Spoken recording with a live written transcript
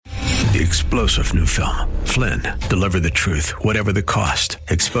The explosive new film, Flynn, deliver the truth, whatever the cost,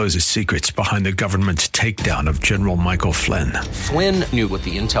 exposes secrets behind the government's takedown of General Michael Flynn. Flynn knew what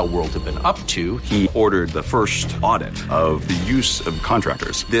the intel world had been up to. He ordered the first audit of the use of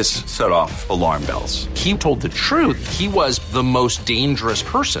contractors. This set off alarm bells. He told the truth. He was the most dangerous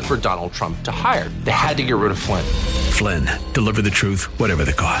person for Donald Trump to hire. They had to get rid of Flynn. Flynn, deliver the truth, whatever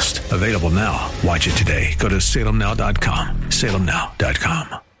the cost. Available now. Watch it today. Go to salemnow.com.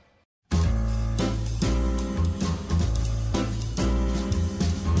 salemnow.com.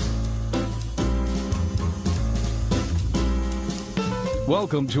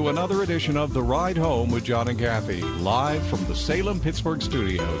 Welcome to another edition of The Ride Home with John and Kathy, live from the Salem-Pittsburgh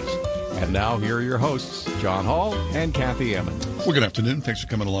studios. And now here are your hosts, John Hall and Kathy Emmons. Well, good afternoon. Thanks for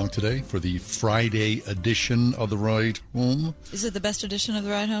coming along today for the Friday edition of The Ride Home. Is it the best edition of The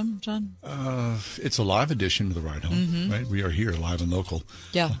Ride Home, John? It's a live edition of The Ride Home, right? We are here live and local.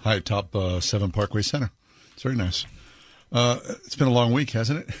 Yeah. High atop 7 Parkway Center. It's very nice. It's been a long week,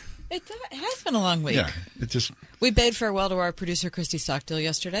 hasn't it? It has been a long week. Yeah. It just... We bade farewell to our producer, Christy Stockdale,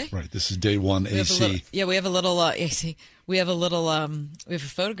 yesterday. Right. This is day one AC. We have a little AC. We have a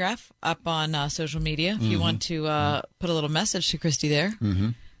photograph up on social media. If you want to put a little message to Christy there,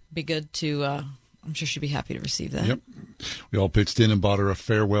 be good to, I'm sure she'd be happy to receive that. Yep. We all pitched in and bought her a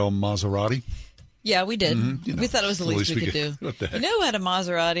farewell Maserati. Yeah, we did. You know, we thought it was the least we could do. What the heck? You know who had a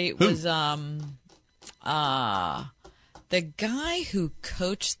Maserati? Who? Was the guy who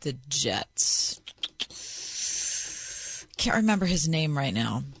coached the Jets. Can't remember his name right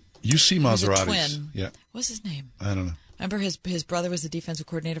now. You see Maseratis. He was a twin. Yeah. What's his name? I don't know. Remember his brother was the defensive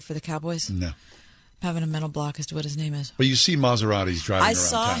coordinator for the Cowboys? No. I'm having a mental block as to what his name is. But you see Maseratis driving around I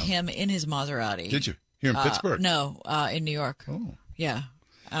saw town. him in his Maserati. Did you? Here in Pittsburgh? No, in New York. Oh. Yeah.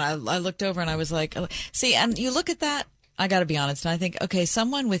 And I looked over and I was like, see, and you look at that, I got to be honest, and I think, okay,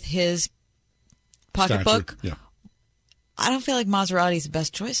 someone with his pocketbook, Yeah. I don't feel like Maserati's the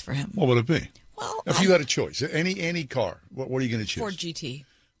best choice for him. What would it be? Well, If you had a choice, any car, what are you going to choose? Ford GT.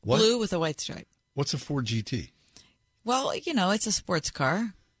 What? Blue with a white stripe. What's a Ford GT? Well, it's a sports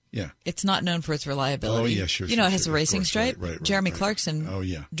car. Yeah. It's not known for its reliability. Oh, yeah, sure. It has a racing stripe. Right, Jeremy Clarkson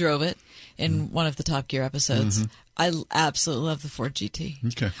drove it in one of the Top Gear episodes. I absolutely love the Ford GT.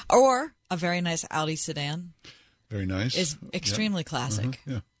 Okay. Or a very nice Audi sedan. Very nice. Is extremely classic.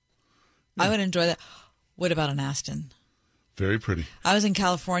 Yeah. I would enjoy that. What about an Aston? Very pretty. I was in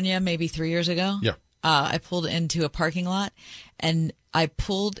California maybe 3 years ago. Yeah. I pulled into a parking lot, and I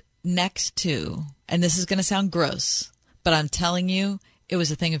pulled next to, and this is going to sound gross, but I'm telling you, it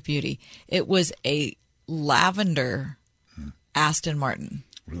was a thing of beauty. It was a lavender Aston Martin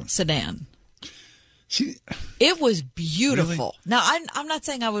sedan. See, it was beautiful. Really? Now, I'm not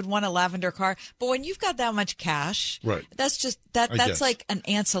saying I would want a lavender car, but when you've got that much cash, right. That's just that's like an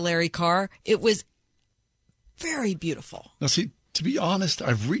ancillary car. It was very beautiful. Now, see, to be honest,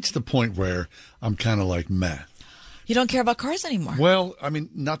 I've reached the point where I'm kind of like, meh. You don't care about cars anymore. Well, I mean,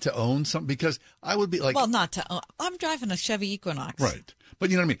 not to own something, because I would be like... Well, not to own. I'm driving a Chevy Equinox. Right.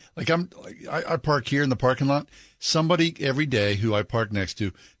 But you know what I mean? Like, I park here in the parking lot. Somebody every day who I park next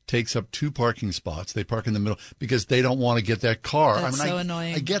to takes up 2 parking spots. They park in the middle because they don't want to get that car. That's I mean, so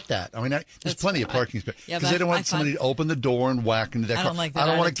annoying. I get that. I mean, there's plenty of parking spots. Yeah, because they don't want somebody to open the door and whack into that car. I don't like that. I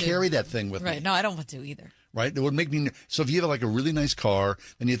don't want to carry that thing with me. Right. No, I don't want to either. Right? It would make me... So if you have like a really nice car,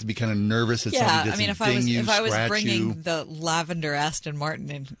 then you have to be kind of nervous that somebody doesn't ding you, if I was scratch bringing you. the lavender Aston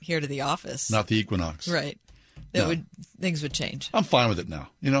Martin in here to the office... Not the Equinox. Right. Things would change. I'm fine with it now.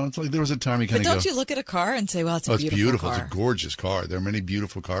 It's like there was a time you kind of go... But don't you look at a car and say, well, it's a beautiful car. It's beautiful. It's a gorgeous car. There are many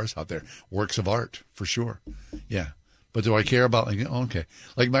beautiful cars out there. Works of art, for sure. Yeah. But do I care about, okay.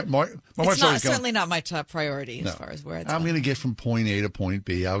 Like my wife's always going, certainly not my top priority as far as where it's I'm going to get from point A to point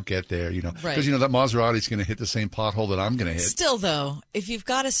B. I'll get there, Right. Because, that Maserati's going to hit the same pothole that I'm going to hit. Still, though, if you've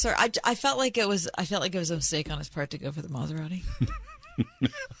got a... I felt like it was a mistake on his part to go for the Maserati.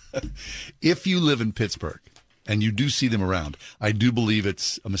 If you live in Pittsburgh, and you do see them around, I do believe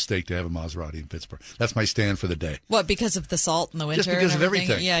it's a mistake to have a Maserati in Pittsburgh. That's my stand for the day. What, because of the salt in the winter? Just because of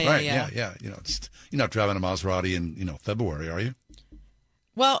everything. Yeah. You're not driving a Maserati in, February, are you?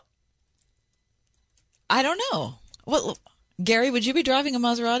 Well, I don't know. Well, Gary, would you be driving a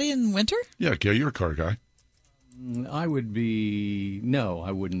Maserati in winter? Yeah, Gary, you're a car guy. I would be... No,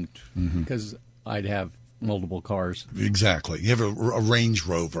 I wouldn't, because I'd have multiple cars. Exactly. You have a Range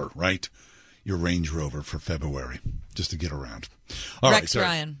Rover, right? Your Range Rover for February, just to get around. Rex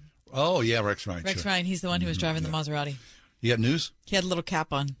Ryan. Oh, yeah, Rex Ryan. Rex Ryan, he's the one who was driving the Maserati. You got news? He had a little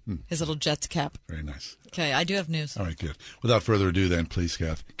cap on, his little Jets cap. Very nice. Okay, I do have news. All right, good. Without further ado then, please,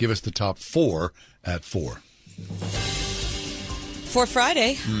 Kath, give us the top 4 at 4. For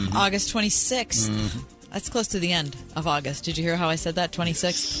Friday, August 26th. That's close to the end of August. Did you hear how I said that?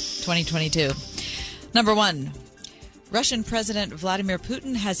 26th, 2022. Number 1. Russian President Vladimir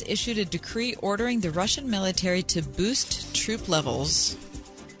Putin has issued a decree ordering the Russian military to boost troop levels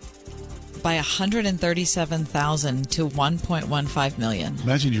by 137,000 to 1.15 million.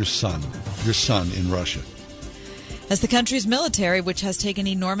 Imagine your son in Russia. As the country's military, which has taken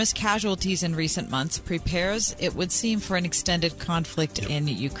enormous casualties in recent months, prepares, it would seem, for an extended conflict in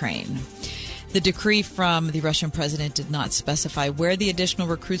Ukraine. The decree from the Russian president did not specify where the additional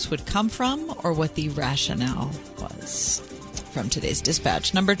recruits would come from or what the rationale was. From today's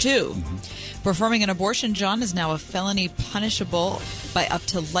dispatch. Number 2, performing an abortion, John, is now a felony punishable by up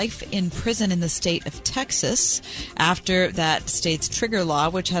to life in prison in the state of Texas after that state's trigger law,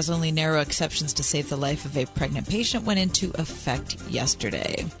 which has only narrow exceptions to save the life of a pregnant patient, went into effect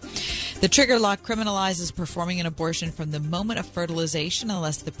yesterday. The trigger law criminalizes performing an abortion from the moment of fertilization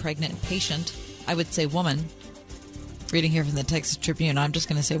unless the pregnant patient, I would say woman, reading here from the Texas Tribune, I'm just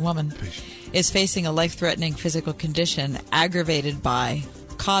going to say woman, is facing a life-threatening physical condition aggravated by,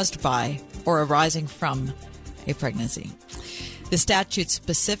 caused by, or arising from a pregnancy. The statute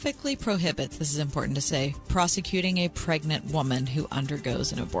specifically prohibits, this is important to say, prosecuting a pregnant woman who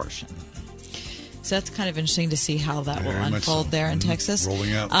undergoes an abortion. So that's kind of interesting to see how that will unfold there in Texas.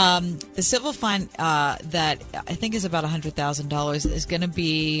 Rolling out. The civil fine that I think is about $100,000 is going to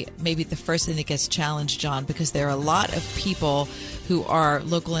be maybe the first thing that gets challenged, John, because there are a lot of people who are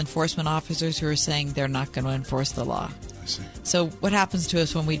local enforcement officers who are saying they're not going to enforce the law. I see. So what happens to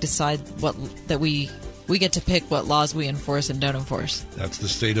us when we decide that we get to pick what laws we enforce and don't enforce? That's the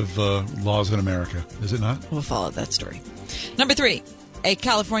state of laws in America, is it not? We'll follow that story. Number 3. A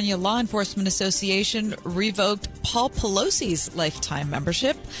California law enforcement association revoked Paul Pelosi's lifetime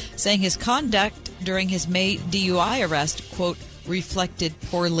membership, saying his conduct during his May DUI arrest, quote, reflected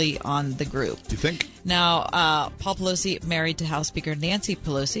poorly on the group. You think? Now, Paul Pelosi, married to House Speaker Nancy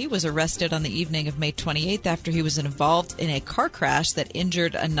Pelosi, was arrested on the evening of May 28th after he was involved in a car crash that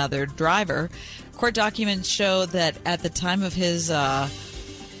injured another driver. Court documents show that at the time of his, I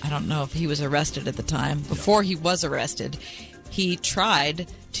don't know if he was arrested at the time, before he was arrested, he tried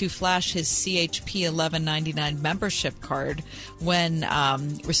to flash his CHP 1199 membership card when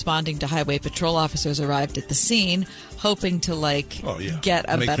responding to highway patrol officers arrived at the scene, hoping to get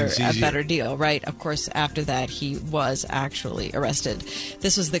a better deal. Right. Of course, after that, he was actually arrested.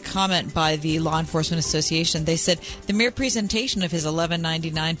 This was the comment by the Law Enforcement Association. They said the mere presentation of his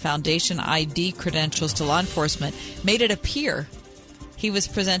 1199 Foundation ID credentials to law enforcement made it appear he was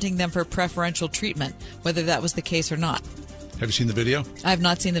presenting them for preferential treatment, whether that was the case or not. Have you seen the video? I have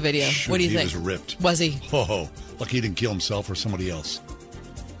not seen the video. Shoot, what do you think? He was ripped. Was he? Oh, lucky he didn't kill himself or somebody else.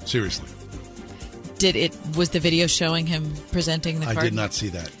 Seriously. Was the video showing him presenting the card? I did not see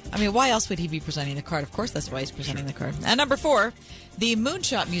that. I mean, why else would he be presenting the card? Of course, that's why he's presenting the card. And number 4, the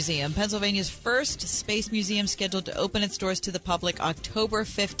Moonshot Museum, Pennsylvania's first space museum, scheduled to open its doors to the public October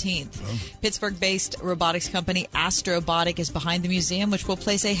 15th. Oh. Pittsburgh-based robotics company Astrobotic is behind the museum, which will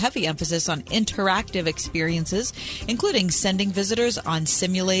place a heavy emphasis on interactive experiences, including sending visitors on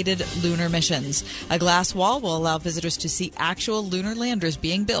simulated lunar missions. A glass wall will allow visitors to see actual lunar landers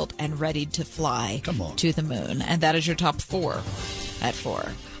being built and ready to fly to the moon. And that is your top 4 at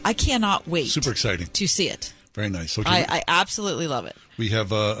 4. I cannot wait. Super exciting to see it. Very nice. Okay. I absolutely love it. We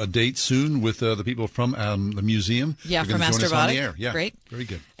have a date soon with the people from the museum. Yeah, from Astrobotic. Yeah, great. Very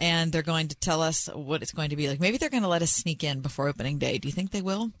good. And they're going to tell us what it's going to be like. Maybe they're going to let us sneak in before opening day. Do you think they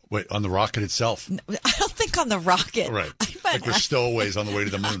will? Wait, on the rocket itself? No, I don't think on the rocket. Right. Like we're stowaways on the way to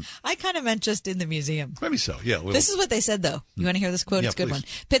the moon. I kind of meant just in the museum. Maybe so, yeah. This is what they said, though. You want to hear this quote? Yeah, it's a good please. one.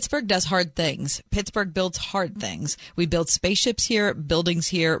 Pittsburgh does hard things. Pittsburgh builds hard things. We build spaceships here, buildings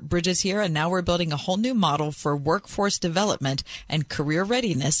here, bridges here, and now we're building a whole new model for workforce development and career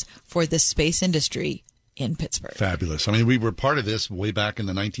readiness for the space industry in Pittsburgh. Fabulous. I mean, we were part of this way back in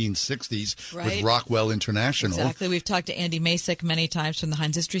the 1960s with Rockwell International. Exactly. We've talked to Andy Masick many times from the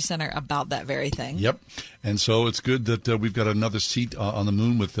Heinz History Center about that very thing. Yep. And so it's good that we've got another seat on the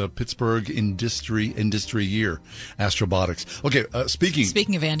moon with Pittsburgh Industry Year, Astrobotics. Okay,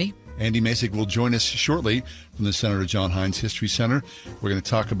 speaking of Andy. Andy Masick will join us shortly from the Senator John Heinz History Center. We're going to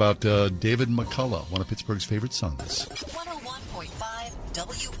talk about David McCullough, one of Pittsburgh's favorite sons. 101.5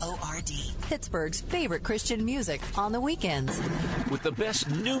 WORD. Pittsburgh's favorite Christian music on the weekends. With the best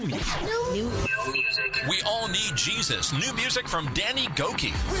new music. New music. We all need Jesus. New music from Danny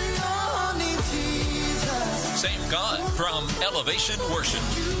Gokey. We all need Jesus. Same God from Elevation Worship.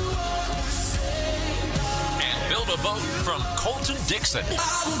 And Build a Boat from Colton Dixon.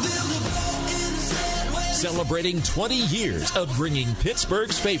 Celebrating 20 years of bringing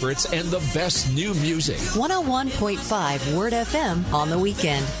Pittsburgh's favorites and the best new music. 101.5 Word FM on the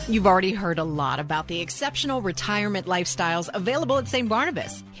weekend. You've already heard a lot about the exceptional retirement lifestyles available at St.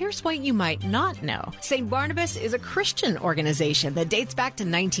 Barnabas. Here's what you might not know. St. Barnabas is a Christian organization that dates back to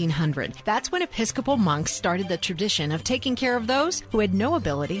 1900. That's when Episcopal monks started the tradition of taking care of those who had no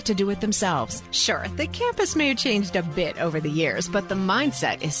ability to do it themselves. Sure, the campus may have changed a bit over the years, but the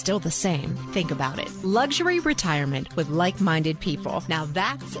mindset is still the same. Think about it. Luxury retirement with like-minded people. Now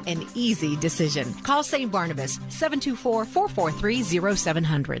that's an easy decision. Call St. Barnabas,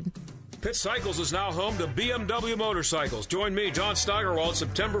 724-443-0700. Pitt Cycles is now home to BMW motorcycles. Join me, John Steigerwald,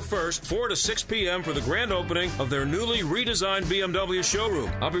 September 1st, 4 to 6 p.m. for the grand opening of their newly redesigned BMW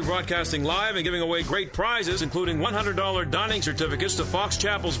showroom. I'll be broadcasting live and giving away great prizes, including $100 dining certificates to Fox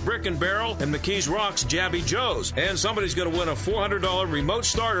Chapel's Brick and Barrel and McKees Rock's Jabby Joe's. And somebody's going to win a $400 remote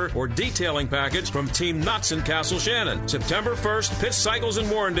starter or detailing package from Team Knott's in Castle Shannon. September 1st, Pitt Cycles in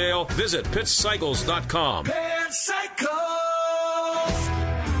Warrendale. Visit pittcycles.com. Pitt Cycles!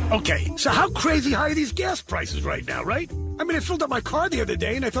 Okay, so how crazy high are these gas prices right now, right? I mean, I filled up my car the other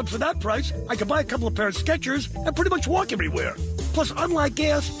day, and I thought for that price, I could buy a couple of pair of Skechers and pretty much walk everywhere. Plus, unlike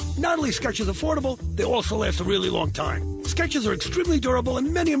gas, not only are Skechers affordable, they also last a really long time. Skechers are extremely durable,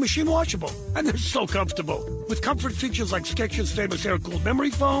 and many are machine washable. And they're so comfortable. With comfort features like Skechers' famous air-cooled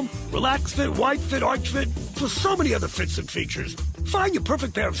memory foam, Relax Fit, Wide Fit, Arch Fit, plus so many other fits and features. Find your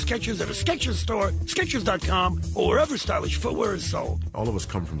perfect pair of Skechers at a Skechers store, Skechers.com, or wherever stylish footwear is sold. All of us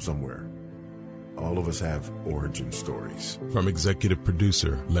come from somewhere. All of us have origin stories. From executive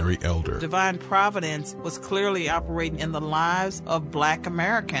producer Larry Elder. Divine Providence was clearly operating in the lives of Black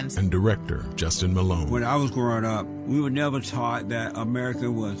Americans. And director Justin Malone. When I was growing up, we were never taught that America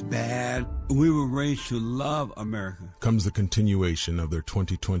was bad. We were raised to love America. Comes the continuation of their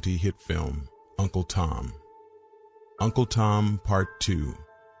 2020 hit film, Uncle Tom. Uncle Tom Part 2,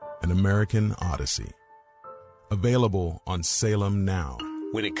 An American Odyssey. Available on Salem Now.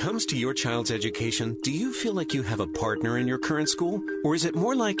 When it comes to your child's education, do you feel like you have a partner in your current school? Or is it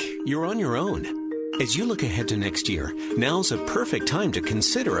more like you're on your own? As you look ahead to next year, now's a perfect time to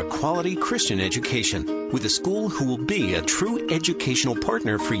consider a quality Christian education with a school who will be a true educational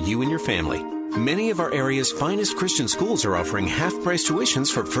partner for you and your family. Many of our area's finest Christian schools are offering half-price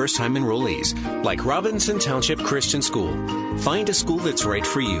tuitions for first-time enrollees, like Robinson Township Christian School. Find a school that's right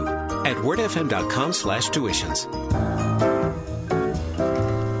for you at wordfm.com/tuitions.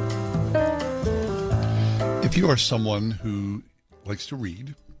 If you are someone who likes to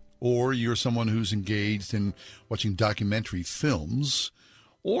read, or you're someone who's engaged in watching documentary films,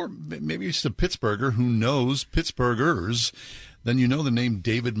 or maybe you're just a Pittsburgher who knows Pittsburghers, then you know the name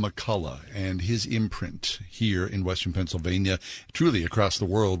David McCullough and his imprint here in Western Pennsylvania, truly across the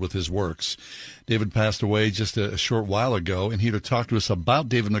world with his works. David passed away just a short while ago, and here to talk to us about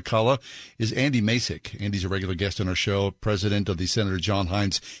David McCullough is Andy Masek. Andy's a regular guest on our show, president of the Senator John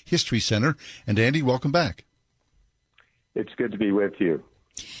Heinz History Center. And Andy, welcome back. It's good to be with you.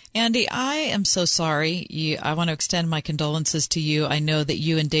 Andy, I am so sorry. I want to extend my condolences to you. I know that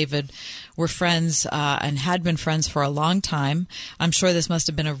you and David were friends and had been friends for a long time. I'm sure this must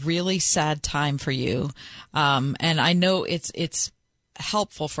have been a really sad time for you. And I know it's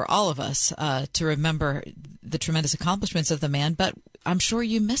helpful for all of us to remember the tremendous accomplishments of the man, but I'm sure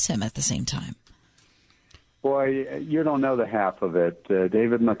you miss him at the same time. Boy, you don't know the half of it.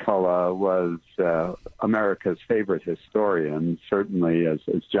 David McCullough was America's favorite historian. Certainly, as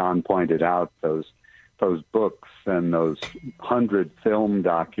John pointed out, those books and those 100 film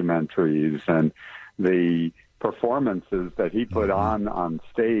documentaries and the performances that he put on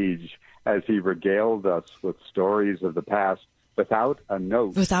stage as he regaled us with stories of the past without a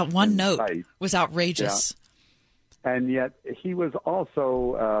note. Without one note. Was outrageous. Yeah. And yet he was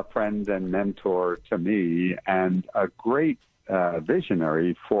also a friend and mentor to me and a great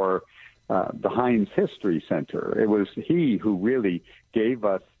visionary for the Heinz History Center. It was he who really gave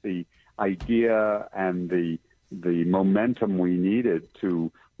us the idea and the momentum we needed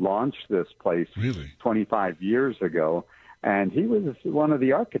to launch this place 25 years ago. And he was one of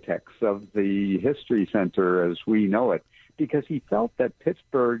the architects of the History Center as we know it, because he felt that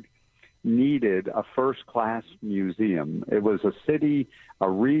Pittsburgh needed a first-class museum. It was a city, a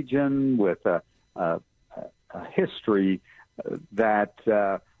region with a history that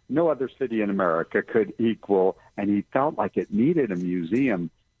no other city in America could equal, and he felt like it needed a museum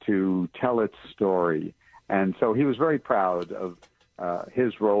to tell its story. And so he was very proud of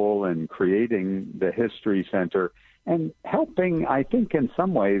his role in creating the History Center and helping, I think, in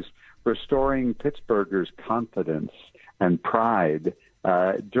some ways, restoring Pittsburghers' confidence and pride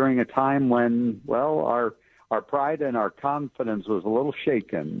during a time when, well, our pride and our confidence was a little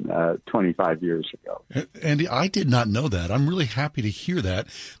shaken 25 years ago. Andy, I did not know that. I'm really happy to hear that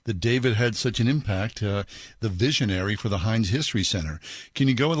David had such an impact, the visionary for the Heinz History Center. Can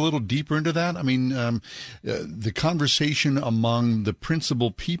you go a little deeper into that? I mean, the conversation among the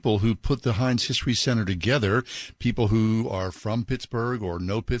principal people who put the Heinz History Center together, people who are from Pittsburgh or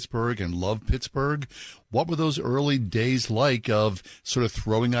know Pittsburgh and love Pittsburgh, what were those early days like of sort of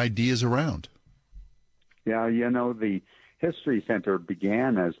throwing ideas around? Yeah, the History Center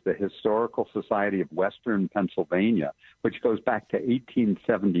began as the Historical Society of Western Pennsylvania, which goes back to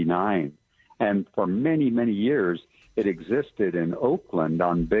 1879. And for many, many years, it existed in Oakland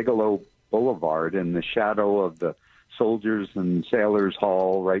on Bigelow Boulevard in the shadow of the Soldiers and Sailors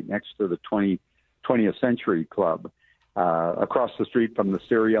Hall right next to the 20th Century Club, across the street from the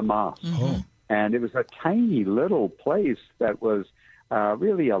Syria Mosque. Oh. And it was a tiny little place that was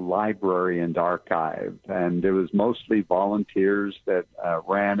really a library and archive, and it was mostly volunteers that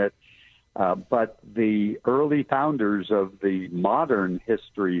ran it. But the early founders of the modern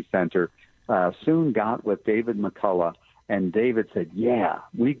History Center soon got with David McCullough, and David said, yeah,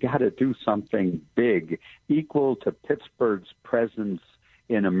 we got to do something big, equal to Pittsburgh's presence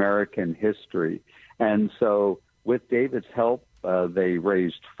in American history. And so with David's help, they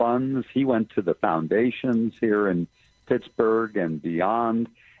raised funds. He went to the foundations here in Pittsburgh and beyond,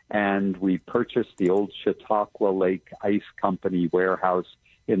 and we purchased the old Chautauqua Lake Ice Company warehouse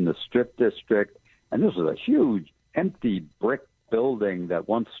in the Strip District. And this was a huge empty brick building that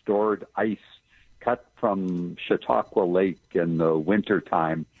once stored ice cut from Chautauqua Lake in the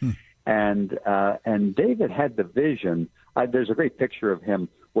wintertime. And David had the vision. There's a great picture of him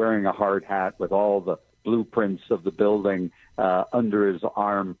wearing a hard hat with all the blueprints of the building under his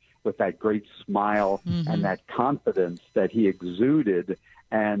arm, with that great smile and that confidence that he exuded.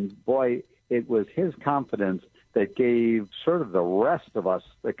 And boy, it was his confidence that gave sort of the rest of us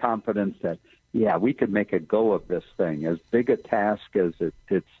the confidence that, yeah, we could make a go of this thing, as big a task as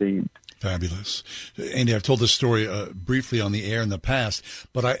it seemed. Fabulous. Andy, I've told this story briefly on the air in the past,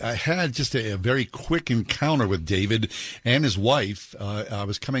 but I had just a very quick encounter with David and his wife. I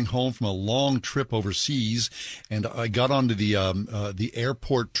was coming home from a long trip overseas, and I got onto the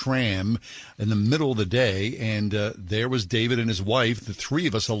airport tram in the middle of the day, and there was David and his wife, the three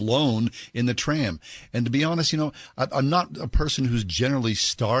of us alone in the tram. And to be honest, I'm not a person who's generally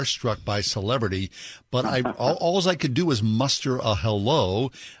starstruck by celebrity, but all I could do was muster a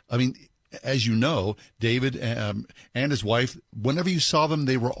hello. I mean, as you know, David and his wife, whenever you saw them,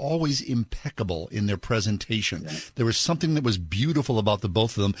 they were always impeccable in their presentation. Yeah. There was something that was beautiful about the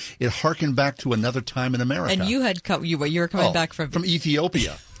both of them. It harkened back to another time in America. And you had you were coming back from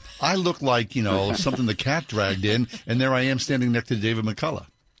Ethiopia. I looked like, something the cat dragged in, and there I am standing next to David McCullough.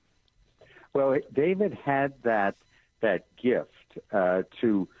 Well, David had that gift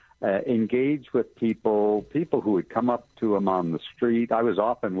to engage with people who would come up to him on the street. I was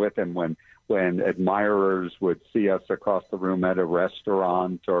often with him when admirers would see us across the room at a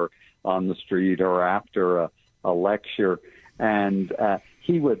restaurant or on the street or after a lecture. And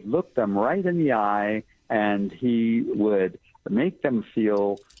he would look them right in the eye, and he would make them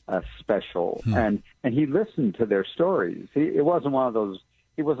feel special. And he listened to their stories. It wasn't one of those,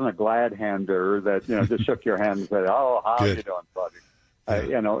 he wasn't a glad hander that, just shook your hand and said, "Oh, how you doing, buddy?"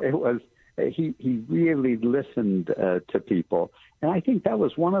 It was, he really listened to people. And I think that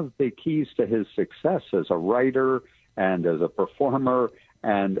was one of the keys to his success as a writer and as a performer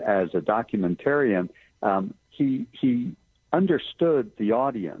and as a documentarian. He understood the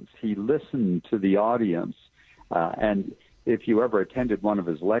audience. He listened to the audience. And if you ever attended one of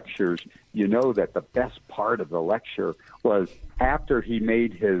his lectures, you know that the best part of the lecture was after he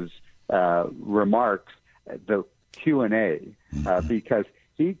made his remarks, the Q&A, because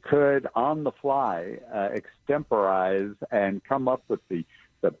he could, on the fly, extemporize and come up with the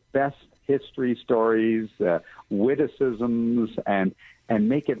best history stories, witticisms, and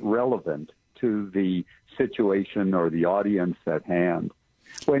make it relevant to the situation or the audience at hand.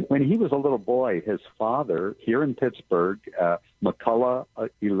 When he was a little boy, his father, here in Pittsburgh, McCullough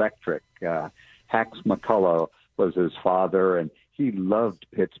Electric, Hax McCullough was his father, and he loved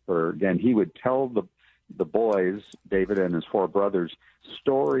Pittsburgh, and he would tell the boys, David and his four brothers,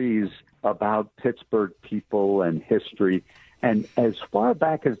 stories about Pittsburgh people and history. And as far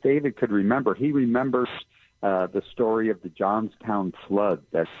back as David could remember, he remembers the story of the Johnstown flood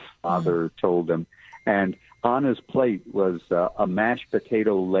that his father told him. And on his plate was a mashed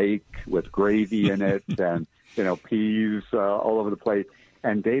potato lake with gravy in it and, peas all over the plate.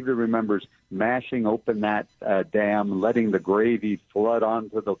 And David remembers mashing open that dam, letting the gravy flood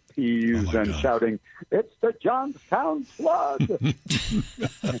onto the peas, and shouting, "It's the Johnstown flood!"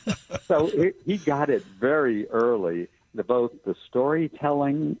 So he got it very early, both the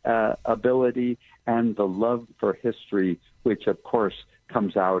storytelling ability and the love for history, which, of course,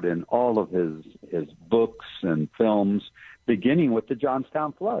 comes out in all of his books and films, beginning with the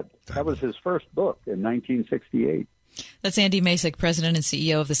Johnstown Flood. That was his first book in 1968. That's Andy Masich, President and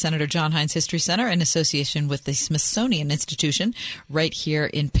CEO of the Senator John Heinz History Center in association with the Smithsonian Institution right here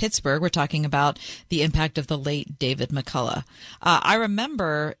in Pittsburgh. We're talking about the impact of the late David McCullough. I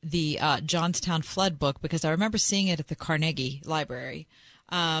remember the Johnstown Flood book because I remember seeing it at the Carnegie Library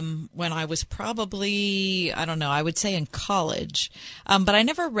when I was probably, I don't know, I would say in college. But I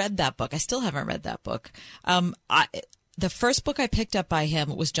never read that book. I still haven't read that book. The first book I picked up by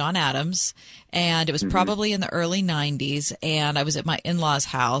him was John Adams, and it was probably in the early 90s, and I was at my in-laws'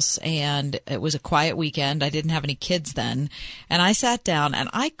 house, and it was a quiet weekend. I didn't have any kids then, and I sat down, and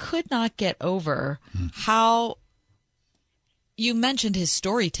I could not get over how you mentioned his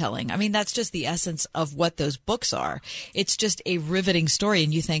storytelling. I mean, that's just the essence of what those books are. It's just a riveting story,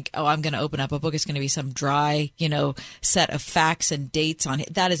 and you think, oh, I'm going to open up a book. It's going to be some dry, set of facts and dates on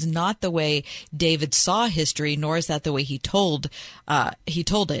it. That is not the way David saw history, nor is that the way he told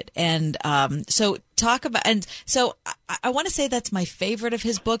it. And so talk about, and so I want to say that's my favorite of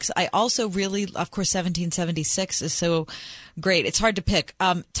his books. I also really, of course, 1776 is so great. It's hard to pick.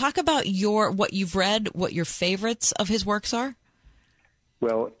 Talk about what you've read, what your favorites of his works are.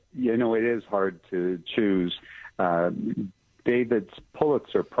 Well, it is hard to choose. David's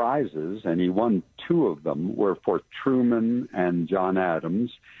Pulitzer Prizes, and he won 2 of them, were for Truman and John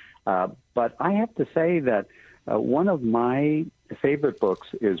Adams. But I have to say that one of my favorite books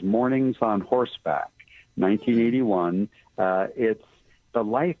is Mornings on Horseback, 1981. It's the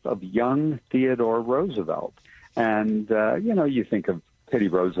life of young Theodore Roosevelt. And, you think of Teddy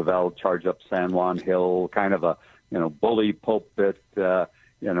Roosevelt, charge up San Juan Hill, kind of a, bully pulpit,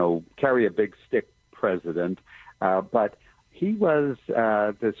 carry a big stick president. But he was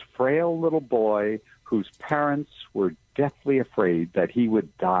this frail little boy whose parents were deathly afraid that he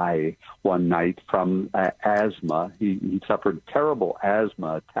would die one night from asthma. He suffered terrible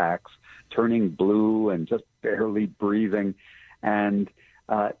asthma attacks, turning blue and just barely breathing. And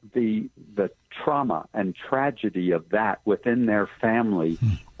the trauma and tragedy of that within their family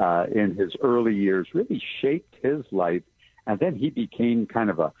in his early years really shaped his life. And then he became kind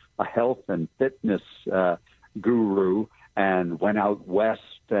of a health and fitness guru and went out west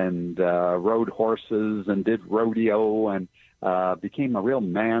and rode horses and did rodeo and became a real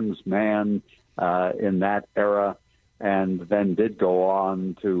man's man in that era, and then did go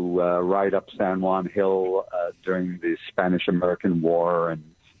on to ride up San Juan Hill during the Spanish-American War and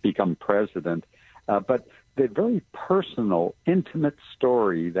become president. But the very personal, intimate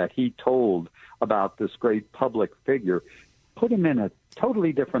story that he told about this great public figure put him in a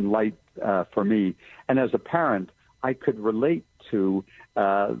totally different light for me. And as a parent, I could relate to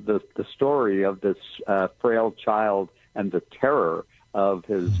the story of this frail child and the terror of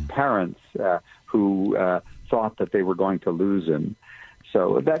his parents who thought that they were going to lose him.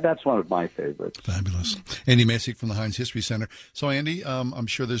 So that's one of my favorites. Fabulous. Andy Masich from the Heinz History Center. So, Andy, I'm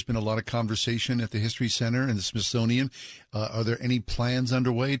sure there's been a lot of conversation at the History Center and the Smithsonian. Are there any plans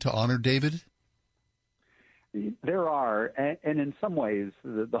underway to honor David? There are, and in some ways,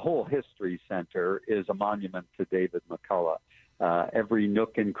 the whole History Center is a monument to David McCullough. Every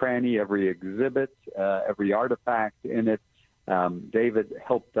nook and cranny, every exhibit, every artifact in it, David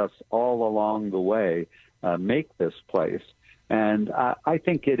helped us all along the way make this place. And I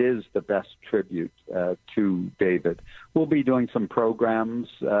think it is the best tribute to David. We'll be doing some programs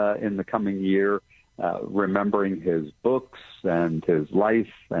in the coming year, remembering his books and his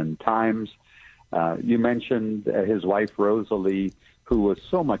life and times. You mentioned his wife, Rosalie, who was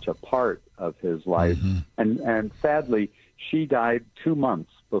so much a part of his life. And sadly, she died 2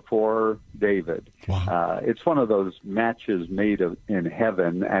 months before David. Wow. It's one of those matches made in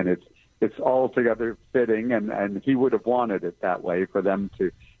heaven, and it's altogether fitting, and he would have wanted it that way for them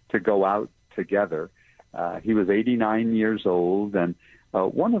to go out together. He was 89 years old, and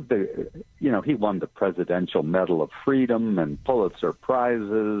one of the, he won the Presidential Medal of Freedom and Pulitzer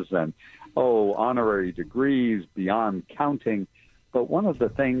Prizes and, honorary degrees beyond counting. But one of the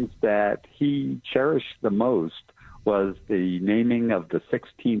things that he cherished the most was the naming of the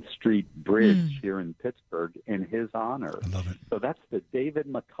 16th Street Bridge here in Pittsburgh in his honor. I love it. So that's the David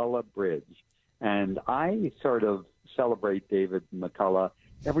McCullough Bridge. And I sort of celebrate David McCullough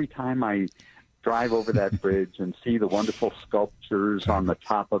every time I drive over that bridge and see the wonderful sculptures on the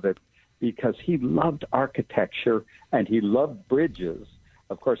top of it, because he loved architecture and he loved bridges.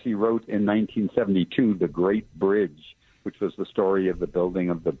 Of course, he wrote in 1972 The Great Bridge, which was the story of the building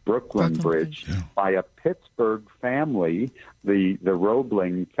of the Brooklyn Bridge by a Pittsburgh family, the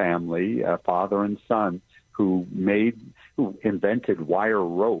Roebling family, father and son, who invented wire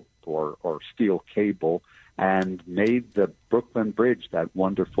rope or steel cable and made the Brooklyn Bridge, that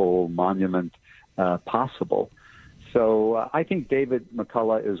wonderful monument, possible. So I think David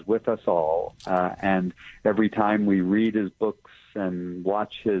McCullough is with us all, and every time we read his books and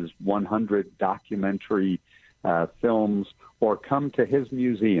watch his 100 documentary films or come to his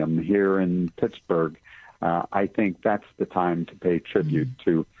museum here in Pittsburgh, I think that's the time to pay tribute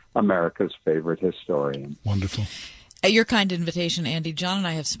to America's favorite historian. Wonderful. At your kind invitation, Andy, John and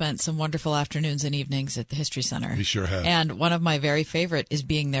I have spent some wonderful afternoons and evenings at the History Center. We sure have. And one of my very favorite is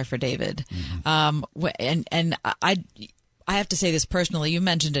being there for David. And I have to say this personally. You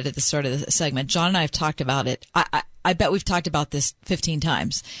mentioned it at the start of the segment. John and I have talked about it. I bet we've talked about this 15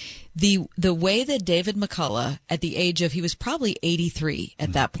 times. The way that David McCullough, at the age of, he was probably 83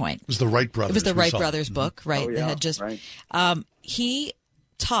 at that point. It was the Wright brothers. It was the Wright brothers book, right? Oh, yeah, that had just, right. He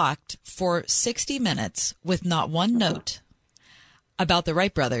talked for 60 minutes with not one note about the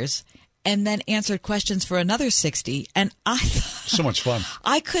Wright brothers, and then answered questions for another 60. And I thought, so much fun.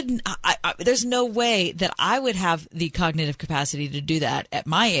 I couldn't, there's no way that I would have the cognitive capacity to do that at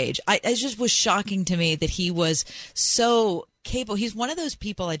my age. It just was shocking to me that he was so capable. He's one of those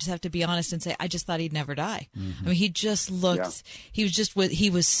people, I just have to be honest and say, I just thought he'd never die. I mean, he just looked, he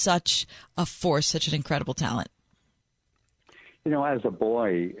was such a force, such an incredible talent. You know, as a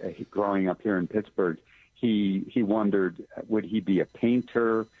boy growing up here in Pittsburgh, he wondered, would he be a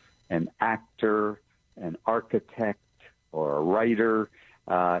painter, an actor, an architect, or a writer?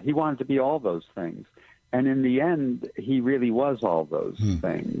 He wanted to be all those things. And in the end, he really was all those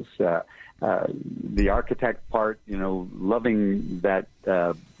things. The architect part, you know, loving that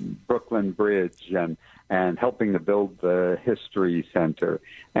Brooklyn Bridge and helping to build the History Center.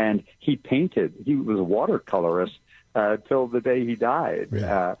 And he painted. He was a watercolorist till the day he died.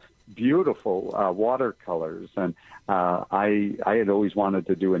 Yeah. Beautiful watercolors. And I had always wanted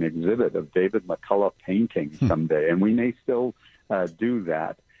to do an exhibit of David McCullough painting someday, and we may still do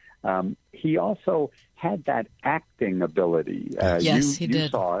that. He also had that acting ability. Yes, he did. You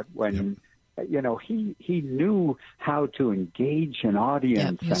saw it when, you know, he knew how to engage an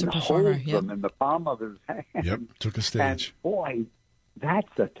audience and hold them in the palm of his hand. Yep, took a stage. And boy,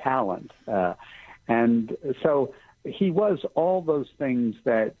 that's a talent. And so he was all those things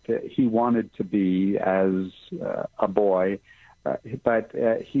that he wanted to be as a boy, but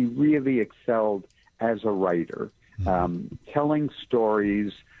he really excelled as a writer, telling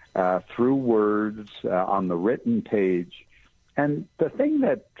stories through words on the written page. And the thing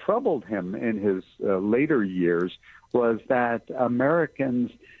that troubled him in his later years was that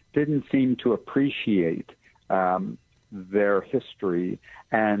Americans didn't seem to appreciate their history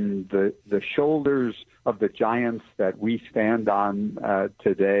and the shoulders of the giants that we stand on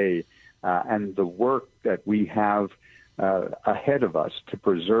today, and the work that we have ahead of us to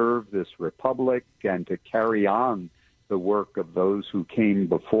preserve this republic and to carry on the work of those who came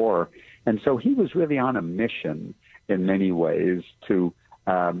before. And so he was really on a mission in many ways to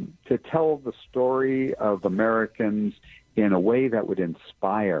tell the story of Americans in a way that would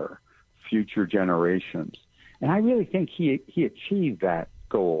inspire future generations. And I really think he achieved that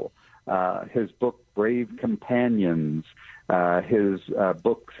goal. His book, Brave Companions, his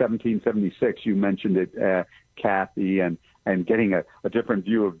book, 1776, you mentioned it, Kathy, and getting a different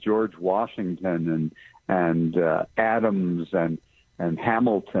view of George Washington and Adams and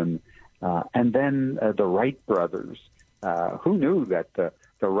Hamilton, and then the Wright brothers. Who knew that the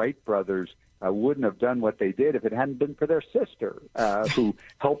Wright brothers wouldn't have done what they did if it hadn't been for their sister, who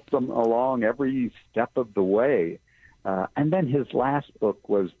helped them along every step of the way. And then his last book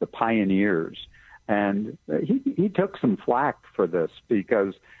was The Pioneers. And he took some flack for this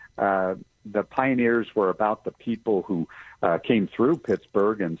because the pioneers were about the people who came through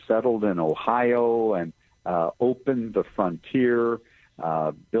Pittsburgh and settled in Ohio and opened the frontier,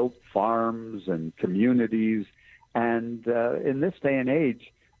 built farms and communities. And in this day and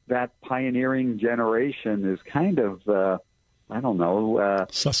age, that pioneering generation is kind of,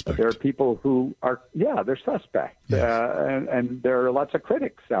 suspect. There are people who are, they're suspect. Yes. And there are lots of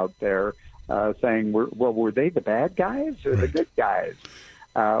critics out there saying, were they the bad guys or the good guys?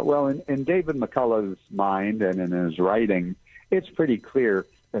 Well, in David McCullough's mind and in his writing, it's pretty clear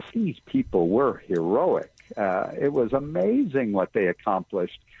that these people were heroic. It was amazing what they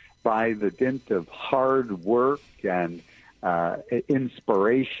accomplished. by the dint of hard work and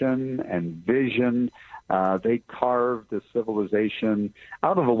inspiration and vision, they carved a civilization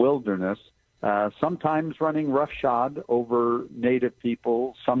out of a wilderness, sometimes running roughshod over native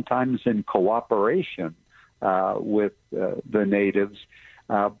people, sometimes in cooperation with the natives.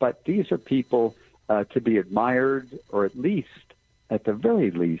 But these are people to be admired, or at the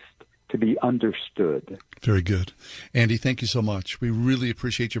very least, to be understood. Very good. Andy, thank you so much. We really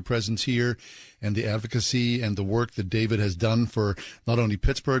appreciate your presence here and the advocacy and the work that David has done for not only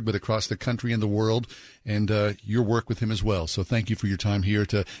Pittsburgh, but across the country and the world, and your work with him as well. So thank you for your time here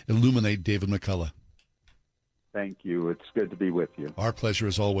to illuminate David McCullough. Thank you. It's good to be with you. Our pleasure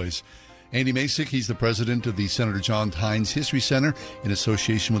as always. Andy Masich, he's the president of the Senator John Heinz History Center in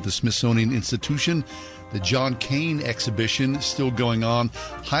association with the Smithsonian Institution. The John Kane exhibition still going on.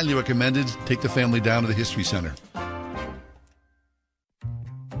 Highly recommended. Take the family down to the History Center.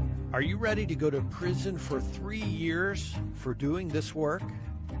 Are you ready to go to prison for 3 years for doing this work?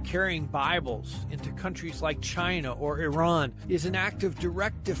 Carrying Bibles into countries like China or Iran is an act of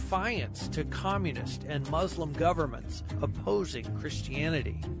direct defiance to communist and Muslim governments opposing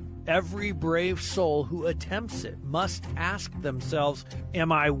Christianity. Every brave soul who attempts it must ask themselves,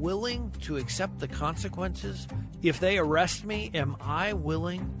 am I willing to accept the consequences? If they arrest me, am I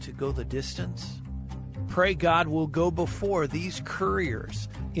willing to go the distance? Pray God will go before these couriers,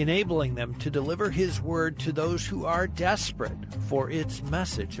 enabling them to deliver His word to those who are desperate for its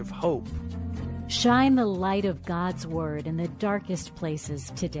message of hope. Shine the light of God's word in the darkest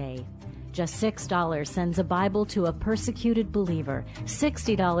places today. Just $6 sends a Bible to a persecuted believer.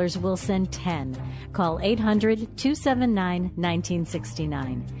 $60 will send 10. Call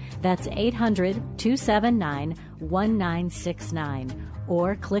 800-279-1969. That's 800-279-1969.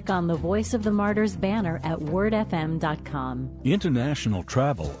 Or click on the Voice of the Martyrs banner at wordfm.com. International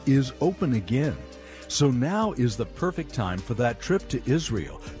travel is open again. So now is the perfect time for that trip to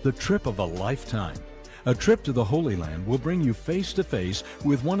Israel, the trip of a lifetime. A trip to the Holy Land will bring you face-to-face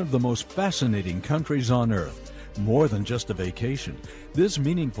with one of the most fascinating countries on earth. More than just a vacation, this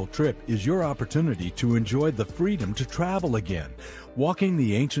meaningful trip is your opportunity to enjoy the freedom to travel again, walking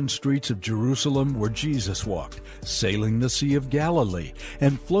the ancient streets of Jerusalem where Jesus walked, sailing the Sea of Galilee,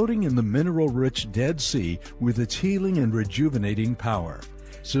 and floating in the mineral-rich Dead Sea with its healing and rejuvenating power.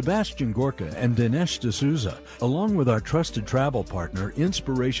 Sebastian Gorka and Dinesh D'Souza, along with our trusted travel partner,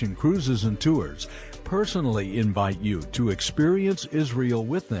 Inspiration Cruises and Tours, personally invite you to experience Israel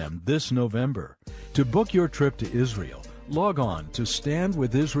with them this November. To book your trip to Israel, log on to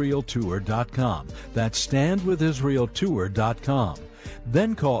standwithisraeltour.com. That's standwithisraeltour.com.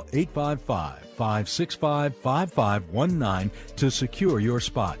 Then call 855-565-5519 to secure your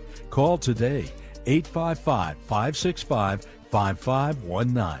spot. Call today,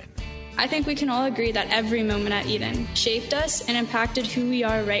 855-565-5519. I think we can all agree that every moment at Eden shaped us and impacted who we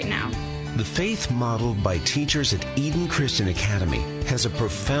are right now. The faith modeled by teachers at Eden Christian Academy has a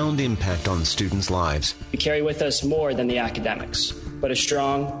profound impact on students' lives. We carry with us more than the academics, but a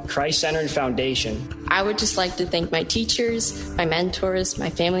strong, Christ-centered foundation. I would just like to thank my teachers, my mentors, my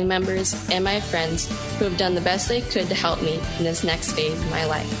family members, and my friends who have done the best they could to help me in this next phase of my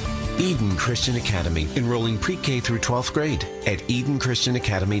life. Eden Christian Academy, enrolling pre-K through 12th grade at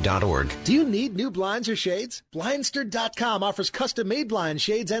EdenChristianAcademy.org. Do you need new blinds or shades? Blindster.com offers custom-made blind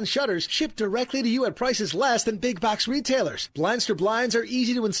shades and shutters shipped directly to you at prices less than big box retailers. Blindster blinds are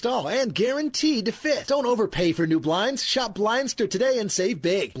easy to install and guaranteed to fit. Don't overpay for new blinds. Shop Blindster today and save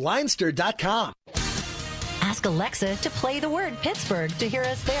big. Blindster.com. Ask Alexa to play the word Pittsburgh to hear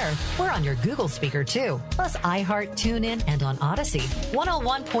us there. We're on your Google speaker, too. Plus iHeart, TuneIn, and on Odyssey.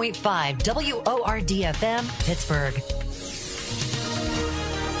 101.5 WORD-FM, Pittsburgh.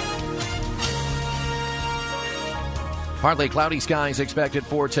 Partly cloudy skies expected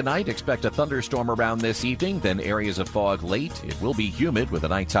for tonight. Expect a thunderstorm around this evening, then areas of fog late. It will be humid with a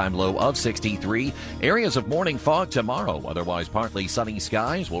nighttime low of 63. Areas of morning fog tomorrow. Otherwise, partly sunny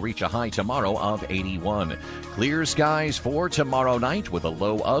skies will reach a high tomorrow of 81. Clear skies for tomorrow night with a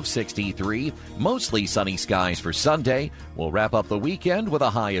low of 63. Mostly sunny skies for Sunday. We'll wrap up the weekend with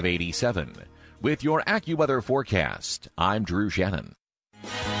a high of 87. With your AccuWeather forecast, I'm Drew Shannon.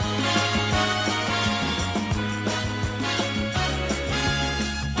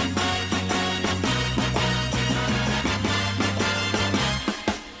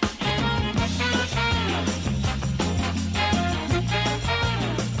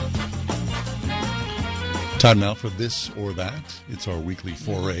 Time now for this or that. It's our weekly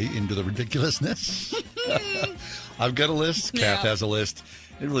foray into the ridiculousness. I've got a list. Kath has a list.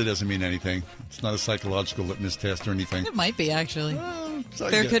 It really doesn't mean anything. It's not a psychological litmus test or anything. It might be, actually.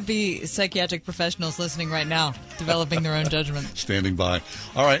 There could be psychiatric professionals listening right now, developing their own judgment. Standing by.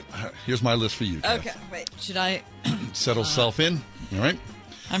 All right, here's my list for you, Kath. Okay, wait. Should I? Settle self in. All right.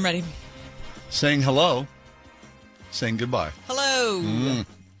 I'm ready. Saying hello. Saying goodbye. Hello.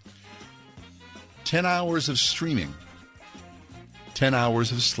 10 hours of streaming. 10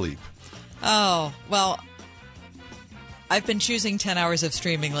 hours of sleep. Oh, well, I've been choosing 10 hours of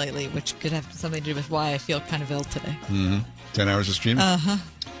streaming lately, which could have something to do with why I feel kind of ill today. 10 hours of streaming? Uh-huh.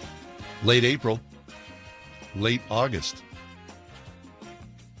 Late April. Late August.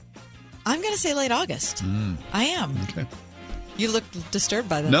 I'm going to say late August. I am. Okay. You look disturbed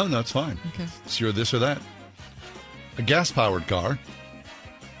by that. No, it's fine. Okay. It's your this or that. A gas-powered car.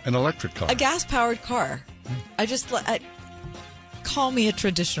 An electric car. A gas-powered car. Call me a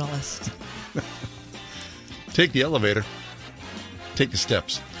traditionalist. Take the elevator. Take the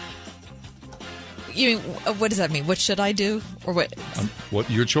steps. You mean, what does that mean? What should I do? Or what?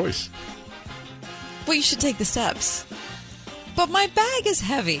 Your choice. Well, you should take the steps. But my bag is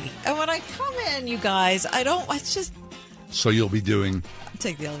heavy. And when I come in, you guys, it's just... So you'll be doing...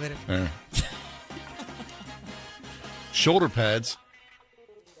 Take the elevator. Shoulder pads.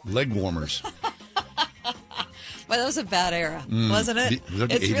 Leg warmers. Well, that was a bad era, wasn't it?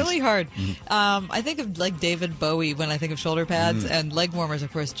 It's 80s. really hard. I think of like David Bowie when I think of shoulder pads and leg warmers.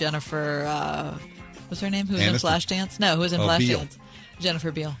 Of course, Jennifer. What's her name? Who was in Flashdance? No, who was in Flashdance?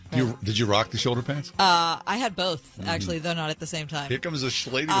 Jennifer Beal. Right. Did you rock the shoulder pads? I had both actually, though not at the same time. Here comes a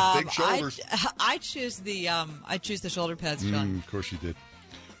lady with big shoulders. I choose the shoulder pads, John. Of course you did.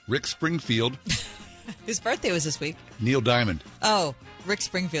 Rick Springfield. Whose birthday was this week? Neil Diamond. Oh, Rick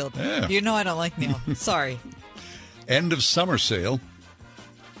Springfield. Yeah. You know I don't like Neil. Sorry. End of summer sale.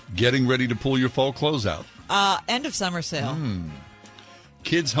 Getting ready to pull your fall clothes out. End of summer sale.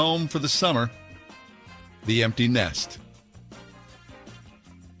 Kids home for the summer. The empty nest.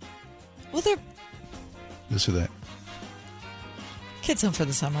 Well, they're... This or that. Kids home for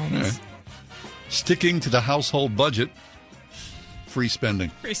the summer, I guess. Yeah. Sticking to the household budget. Free spending.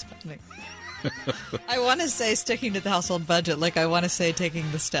 Free spending. I want to say sticking to the household budget, like I want to say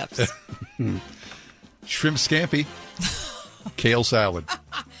taking the steps. Shrimp scampi. Kale salad.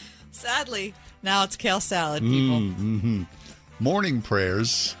 Sadly, now it's kale salad, people. Morning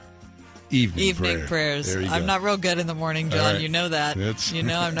prayers. Evening prayers. There you go. I'm not real good in the morning, John. Right. You know that. You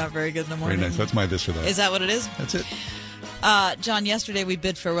know I'm not very good in the morning. Very nice. That's my this or that. Is that what it is? That's it. John, yesterday we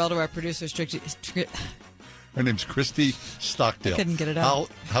bid farewell to our producer, Her name's Christy Stockdale. I couldn't get it out.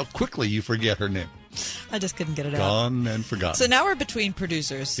 How quickly you forget her name. I just couldn't get it out. Gone and forgotten. So now we're between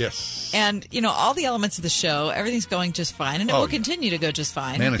producers. Yes. And, all the elements of the show, everything's going just fine. And it will continue to go just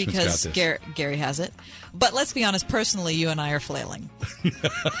fine because Gary has it. But let's be honest, personally, you and I are flailing.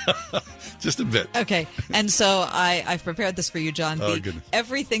 Just a bit. Okay. And so I've prepared this for you, John. Goodness.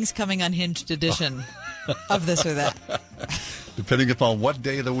 Everything's Coming Unhinged edition of this or that. Depending upon what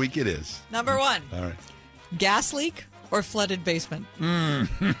day of the week it is. Number one. All right. Gas leak or flooded basement?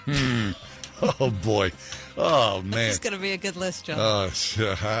 Oh, boy. Oh, man. It's going to be a good list, John. A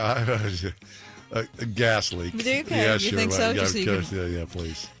gas leak. Do you? Okay. Yeah, you sure. think so? Yeah,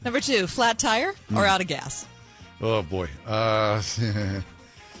 please. Number two, flat tire or out of gas? Oh, boy. I'm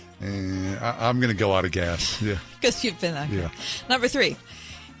going to go out of gas. Yeah. Because you've been there. Yeah. Number three,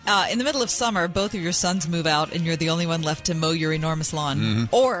 in the middle of summer, both of your sons move out and you're the only one left to mow your enormous lawn.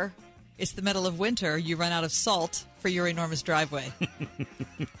 Or it's the middle of winter, you run out of salt for your enormous driveway.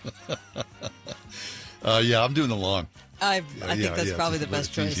 Yeah, I'm doing the lawn. I think that's probably the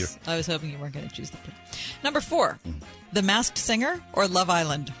best choice. Easier. I was hoping you weren't going to choose the... Number four, The Masked Singer or Love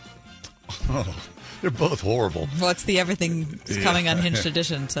Island? Oh, they're both horrible. Well, it's the Everything's Coming Unhinged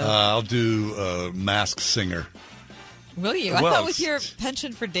edition. So I'll do Masked Singer. Will you? I thought with your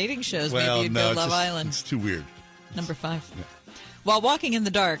penchant for dating shows, maybe you'd go Love Island. It's too weird. Number five. Yeah. While walking in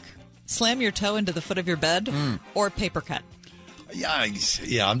the dark, slam your toe into the foot of your bed or paper cut?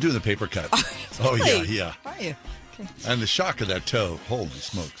 Yeah, I'm doing the paper cut. Oh, yeah. Are you? Okay. And the shock of that toe. Holy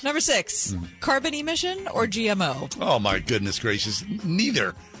smokes. Number six, carbon emission or GMO? Oh, my goodness gracious.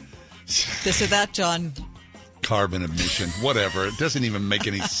 Neither. This or that, John. Carbon emission. Whatever. It doesn't even make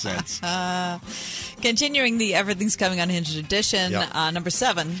any sense. Continuing the Everything's Coming Unhinged edition, number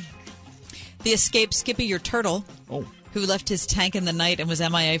seven, the escape Skippy your turtle, who left his tank in the night and was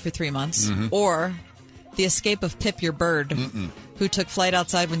MIA for 3 months, or the escape of Pip your bird, who took flight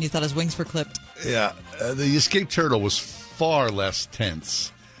outside when you thought his wings were clipped. Yeah, the escape turtle was far less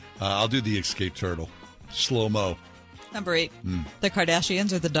tense. I'll do the escape turtle. Slow-mo. Number eight, the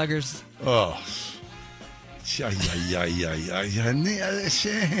Kardashians or the Duggars? Oh.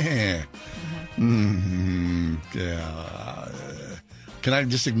 Can I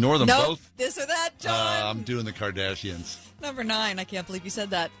just ignore them Nope. both? This or that, John. I'm doing the Kardashians. Number 9. I can't believe you said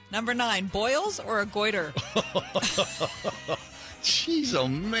that. Number 9. Boils or a goiter? Jeez, oh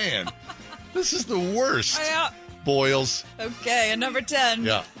man. This is the worst. Yeah. Boils. Okay, and number 10.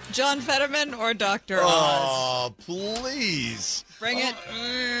 Yeah. John Fetterman or Dr. Oz? Oh, please. Bring it.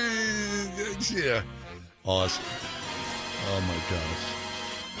 Yeah. Oz. Oh, my gosh.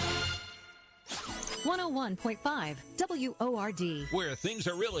 101.5 WORD. Where things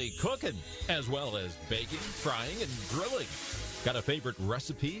are really cooking, as well as baking, frying, and grilling. Got a favorite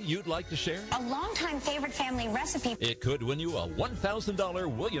recipe you'd like to share? A longtime favorite family recipe. It could win you a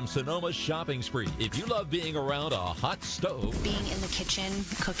 $1,000 Williams-Sonoma shopping spree if you love being around a hot stove. Being in the kitchen,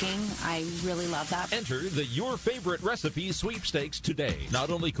 cooking, I really love that. Enter the Your Favorite Recipe sweepstakes today.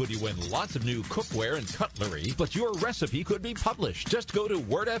 Not only could you win lots of new cookware and cutlery, but your recipe could be published. Just go to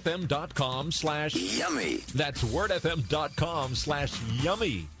wordfm.com/yummy. That's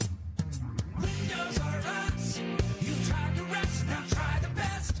wordfm.com/yummy.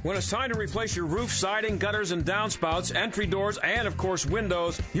 When it's time to replace your roof, siding, gutters, and downspouts, entry doors, and, of course,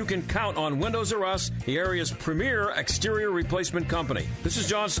 windows, you can count on Windows R Us, the area's premier exterior replacement company. This is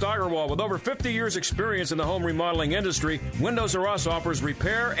John Steigerwald. With over 50 years' experience in the home remodeling industry, Windows R Us offers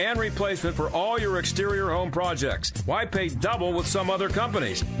repair and replacement for all your exterior home projects. Why pay double with some other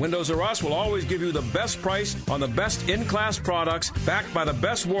companies? Windows R Us will always give you the best price on the best in-class products, backed by the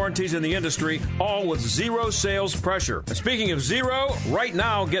best warranties in the industry, all with zero sales pressure. And speaking of zero, right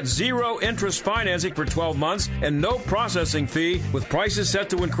now, get zero interest financing for 12 months and no processing fee with prices set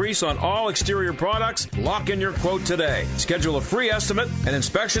to increase on all exterior products. Lock in your quote today. Schedule a free estimate and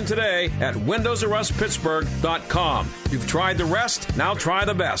inspection today at WindowsRUsPittsburgh.com. You've tried the rest, now try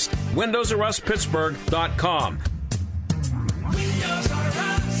the best. WindowsRUsPittsburgh.com. Windows R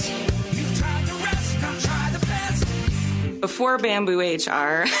Us. You've tried the rest, now try the best. Before Bamboo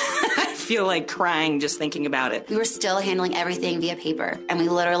HR, I feel like crying just thinking about it. We were still handling everything via paper, and we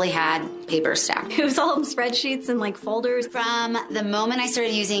literally had paper stacked. It was all in spreadsheets and like folders. From the moment I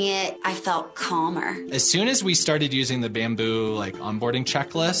started using it, I felt calmer. As soon as we started using the Bamboo onboarding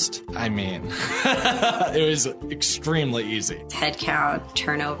checklist, I mean, it was extremely easy. Headcount,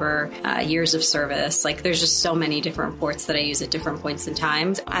 turnover, years of service. There's just so many different reports that I use at different points in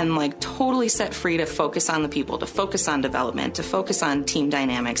time. I'm totally set free to focus on the people, to focus on development, to focus on team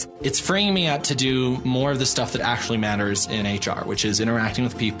dynamics. It's freeing me up to do more of the stuff that actually matters in HR, which is interacting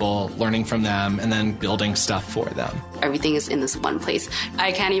with people, learning from them, and then building stuff for them. Everything is in this one place.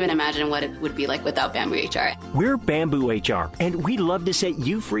 I can't even imagine what it would be like without Bamboo HR. We're Bamboo HR, and we'd love to set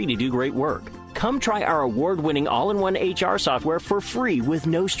you free to do great work. Come try our award-winning all-in-one HR software for free with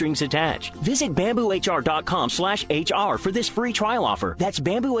no strings attached. Visit bamboohr.com/HR for this free trial offer. That's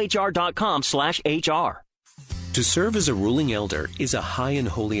bamboohr.com/HR. To serve as a ruling elder is a high and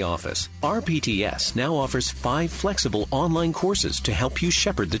holy office. RPTS now offers 5 flexible online courses to help you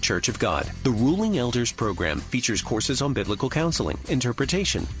shepherd the Church of God. The Ruling Elders program features courses on biblical counseling,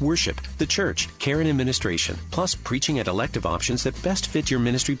 interpretation, worship, the church, care and administration, plus preaching at elective options that best fit your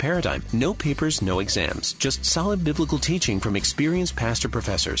ministry paradigm. No papers, no exams, just solid biblical teaching from experienced pastor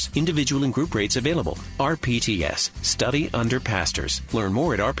professors. Individual and group rates available. RPTS. Study under pastors. Learn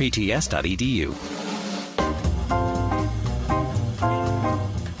more at rpts.edu.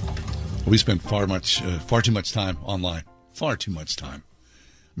 We spend far too much time online. Far too much time.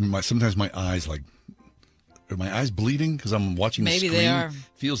 Sometimes my eyes are my eyes bleeding because I'm watching the screen? Maybe they are.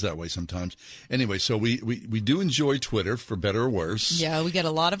 Feels that way sometimes. Anyway, so we do enjoy Twitter, for better or worse. Yeah, we get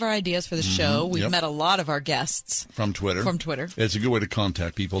a lot of our ideas for the show. We've met a lot of our guests from Twitter. It's a good way to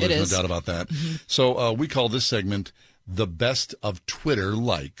contact people. There's no doubt about that. Mm-hmm. So we call this segment The Best of Twitter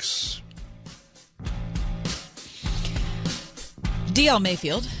Likes. D.L.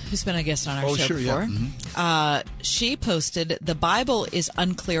 Mayfield, who's been a guest on our show before, she posted, "The Bible is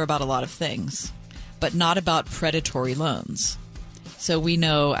unclear about a lot of things, but not about predatory loans." So we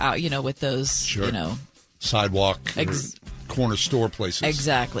know, with those, sidewalk, corner store places.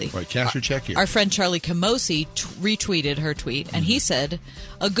 Exactly. Right, cash or check here. Our friend Charlie Camosi retweeted her tweet, and he said,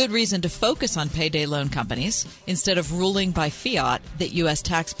 "A good reason to focus on payday loan companies instead of ruling by fiat that U.S.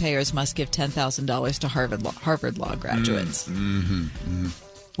 taxpayers must give $10,000 to Harvard Law graduates."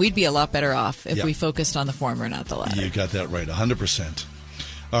 We'd be a lot better off if we focused on the former, not the latter. You got that right, 100%.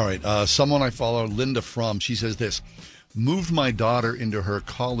 All right, someone I follow, Linda Fromm, she says this: "Moved my daughter into her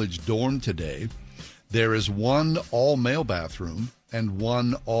college dorm today. There is one all-male bathroom and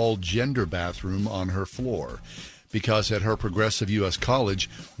one all-gender bathroom on her floor because at her progressive U.S. college,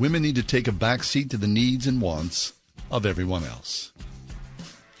 women need to take a back seat to the needs and wants of everyone else."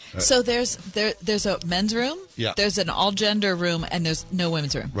 So there's a men's room, Yeah. there's an all-gender room, and there's no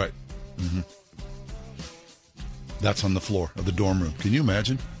women's room. Right. That's on the floor of the dorm room. Can you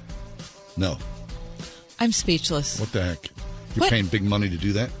imagine? No. I'm speechless. What the heck? You're What? paying big money to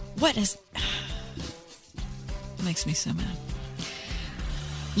do that? What is... Makes me so mad.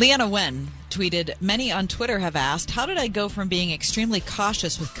 Leanna Wen tweeted, many on Twitter have asked, how did I go from being extremely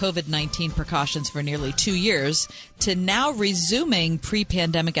cautious with COVID-19 precautions for nearly 2 years to now resuming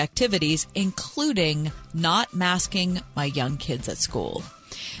pre-pandemic activities, including not masking my young kids at school?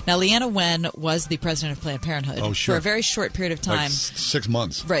 Now, Leanna Wen was the president of Planned Parenthood for a very short period of time. Like 6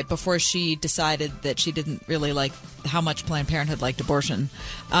 months. Right, before she decided that she didn't really like how much Planned Parenthood liked abortion.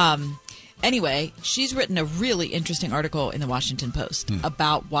 Anyway, she's written a really interesting article in the Washington Post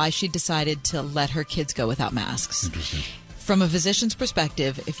about why she decided to let her kids go without masks. Interesting. From a physician's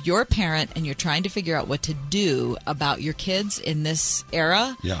perspective, if you're a parent and you're trying to figure out what to do about your kids in this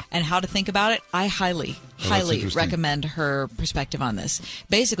era and how to think about it, I highly recommend her perspective on this.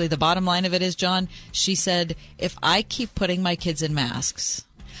 Basically, the bottom line of it is, John, she said, if I keep putting my kids in masks,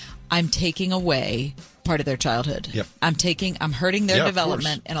 I'm taking away part of their childhood. Yep. I'm hurting their Yeah, of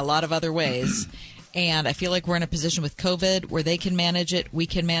development in a lot of other ways. And I feel like we're in a position with COVID where they can manage it, we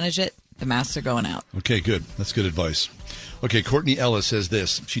can manage it. The masks are going out. Okay, good. That's good advice. Okay, Courtney Ellis says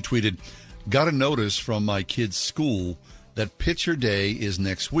this. She tweeted, got a notice from my kid's school that picture day is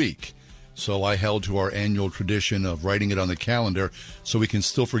next week. So I held to our annual tradition of writing it on the calendar so we can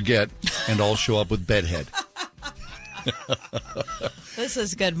still forget and all show up with bedhead. This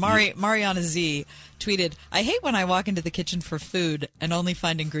is good. Mariana Z tweeted, I hate when I walk into the kitchen for food and only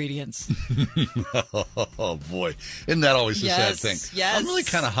find ingredients. Oh, boy. Isn't that always a sad thing? Yes. I'm really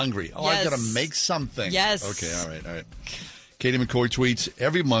kind of hungry. Oh, I've got to make something. Yes. Okay, all right. Katie McCoy tweets,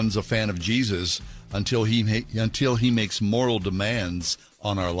 everyone's a fan of Jesus until he makes moral demands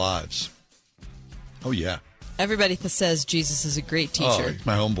on our lives. Oh, yeah. Everybody says Jesus is a great teacher. Oh, he's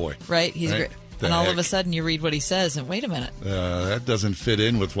my homeboy. Right? He's great. And all of a sudden you read what he says and wait a minute. That doesn't fit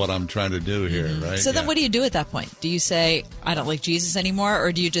in with what I'm trying to do here, right? So then what do you do at that point? Do you say, I don't like Jesus anymore?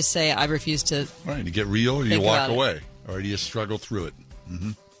 Or do you just say, I refuse to... Right, you get real or you walk away. Or do you struggle through it?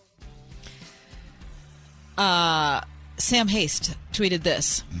 Sam Haste tweeted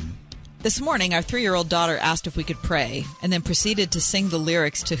this. This morning, our 3-year-old daughter asked if we could pray and then proceeded to sing the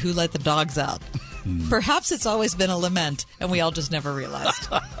lyrics to Who Let the Dogs Out. Perhaps it's always been a lament and we all just never realized.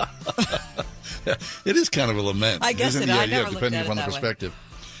 It is kind of a lament. I guess isn't it. it? I never looked depending at it upon the that way. perspective.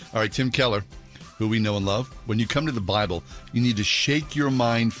 All right, Tim Keller, who we know and love. When you come to the Bible, you need to shake your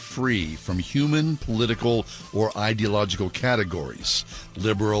mind free from human, political, or ideological categories.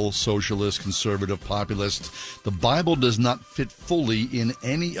 Liberal, socialist, conservative, populist. The Bible does not fit fully in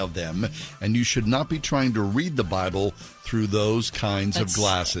any of them, and you should not be trying to read the Bible through those kinds of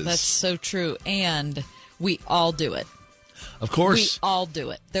glasses. That's so true. And we all do it. Of course. We all do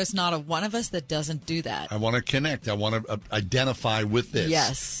it. There's not a one of us that doesn't do that. I want to connect. I want to identify with this.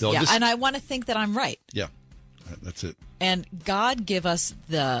 Yes. And I want to think that I'm right. Yeah. That's it. And God give us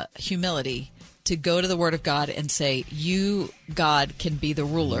the humility to go to the Word of God and say, you, God, can be the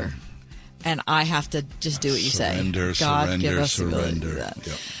ruler. And I have to just do what you say. God, give us the ability to do that.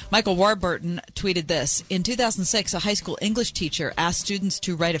 Yep. Michael Warburton tweeted this. In 2006, a high school English teacher asked students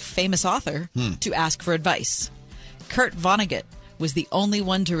to write a famous author to ask for advice. Kurt Vonnegut was the only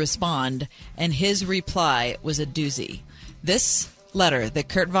one to respond, and his reply was a doozy. This letter that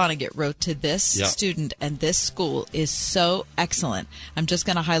Kurt Vonnegut wrote to this student and this school is so excellent. I'm just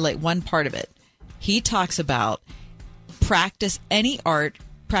going to highlight one part of it. He talks about practice any art,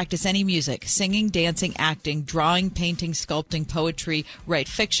 practice any music, singing, dancing, acting, drawing, painting, sculpting, poetry, write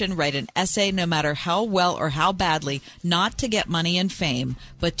fiction, write an essay, no matter how well or how badly, not to get money and fame,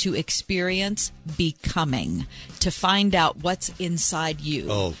 but to experience becoming, to find out what's inside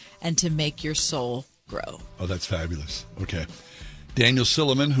you and to make your soul grow. Oh, that's fabulous. Okay. Daniel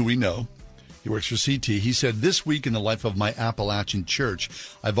Silliman, who we know, he works for CT. He said, this week in the life of my Appalachian church,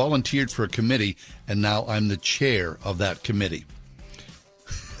 I volunteered for a committee, and now I'm the chair of that committee.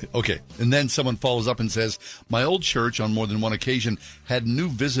 Okay. And then someone follows up and says, my old church on more than one occasion had new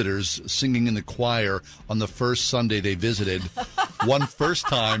visitors singing in the choir on the first Sunday they visited. One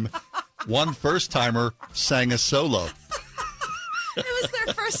first-timer sang a solo. It was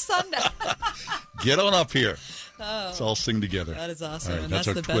their first Sunday. Get on up here. Let's all sing together. That is awesome. Right, and that's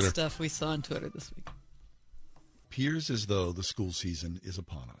the Twitter. best stuff we saw on Twitter this week. Appears as though the school season is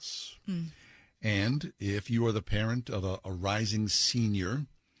upon us. And if you are the parent of a rising senior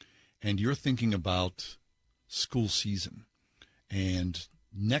and you're thinking about school season and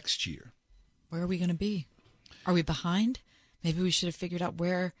next year. Where are we going to be? Are we behind? maybe we should have figured out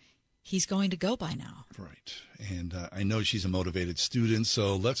where he's going to go by now. Right. And I know she's a motivated student,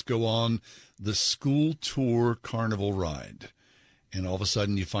 so let's go on the school tour carnival ride. And all of a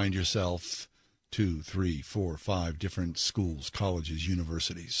sudden you find yourself 2, 3, 4, 5 different schools, colleges,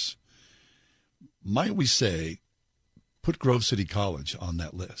 universities. Might we say, put Grove City College on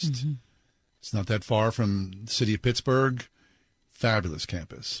that list. Mm-hmm. It's not that far from the city of Pittsburgh. Fabulous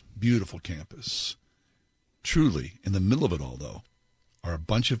campus, beautiful campus. Truly, in the middle of it all, though, are a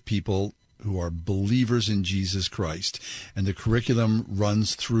bunch of people who are believers in Jesus Christ, and the curriculum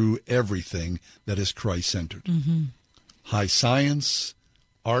runs through everything that is Christ-centered. Mm-hmm. High science,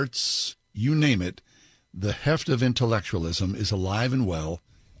 arts, you name it, the heft of intellectualism is alive and well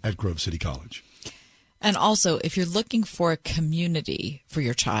at Grove City College. And also, if you're looking for a community for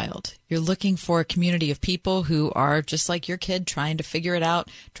your child, you're looking for a community of people who are just like your kid, trying to figure it out,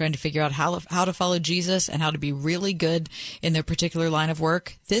 trying to figure out how to follow Jesus and how to be really good in their particular line of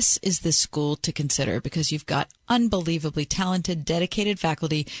work, this is the school to consider, because you've got unbelievably talented, dedicated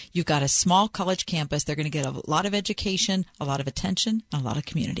faculty. You've got a small college campus. They're going to get a lot of education, a lot of attention, and a lot of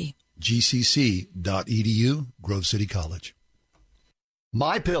community. GCC.edu, Grove City College.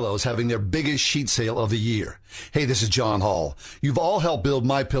 MyPillow's having their biggest sheet sale of the year. Hey, this is John Hall. You've all helped build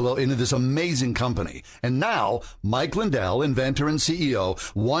MyPillow into this amazing company. And now, Mike Lindell, inventor and CEO,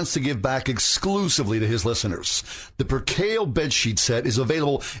 wants to give back exclusively to his listeners. The Percale bedsheet set is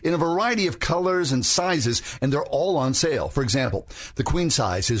available in a variety of colors and sizes, and they're all on sale. For example, the queen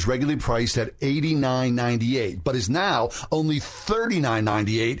size is regularly priced at $89.98, but is now only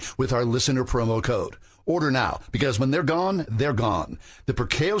 $39.98 with our listener promo code. Order now, because when they're gone, they're gone. The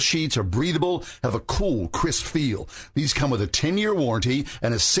Percale sheets are breathable, have a cool, crisp feel. These come with a 10-year warranty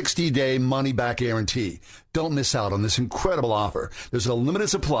and a 60-day money-back guarantee. Don't miss out on this incredible offer. There's a limited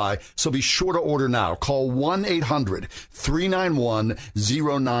supply, so be sure to order now. Call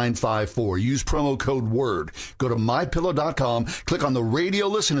 1-800-391-0954. Use promo code WORD. Go to MyPillow.com, click on the radio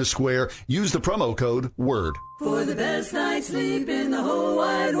listener square, use the promo code WORD. For the best night's sleep in the whole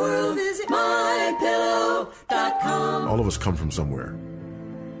wide world, visit MyPillow.com. All of us come from somewhere.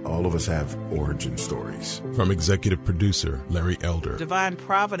 All of us have origin stories. From executive producer Larry Elder Divine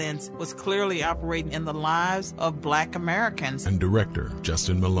Providence was clearly operating in the lives of Black Americans. And director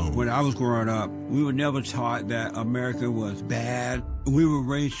Justin Malone. When I was growing up, we were never taught that America was bad. We were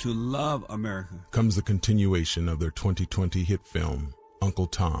raised to love America. Comes the continuation of their 2020 hit film, Uncle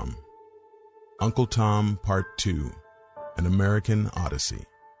Tom. Uncle Tom Part 2, An American Odyssey.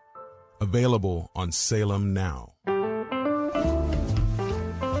 Available on Salem Now.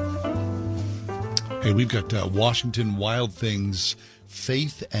 Hey, we've got Washington Wild Things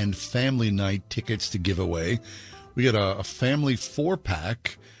Faith and Family Night tickets to give away. We got a family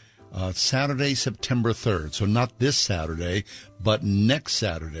 4-pack Saturday, September 3rd. So not this Saturday, but next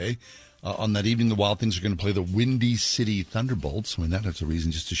Saturday. On that evening, the Wild Things are going to play the Windy City Thunderbolts. I mean, that's a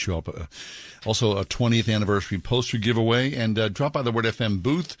reason just to show up. Also, a 20th anniversary poster giveaway. And drop by the Word FM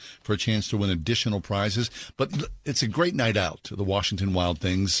booth for a chance to win additional prizes. But it's a great night out, the Washington Wild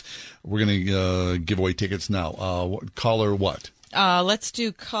Things. We're going to give away tickets now. Caller what? Let's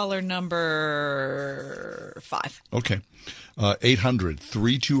do caller number 5. Okay.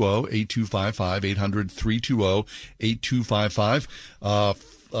 800-320-8255, 800-320-8255.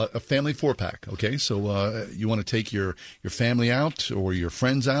 A family 4-pack, okay? So you want to take your family out or your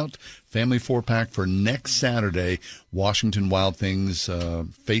friends out, family 4-pack for next Saturday, Washington Wild Things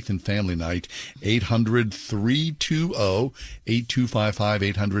Faith and Family Night,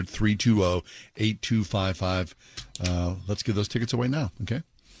 800-320-8255, 800-320-8255. Let's give those tickets away now, okay?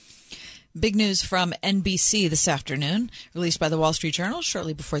 Big news from NBC this afternoon, released by the Wall Street Journal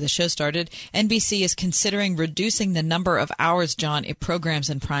shortly before the show started. NBC is considering reducing the number of hours, John, it programs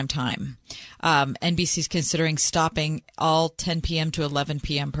in prime time. NBC is considering stopping all 10 p.m. to 11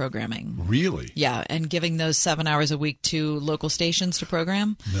 p.m. programming. Really? Yeah, and giving those 7 hours a week to local stations to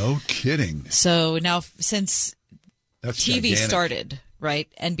program. No kidding. So now, since That's TV gigantic. started, right,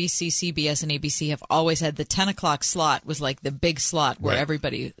 NBC, CBS, and ABC have always had the 10 o'clock slot was like the big slot where Right.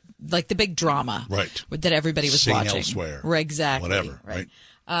 everybody... like the big drama, right? That everybody was Sing watching. Elsewhere, right? Exactly, whatever, right?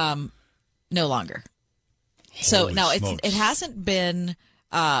 No longer. So Holy now smokes. it hasn't been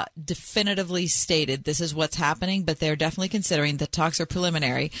definitively stated this is what's happening, but they're definitely considering. The talks are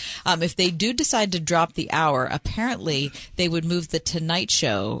preliminary. If they do decide to drop the hour, apparently they would move the Tonight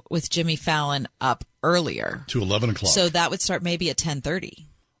Show with Jimmy Fallon up earlier to 11 o'clock. So that would start maybe at 10:30.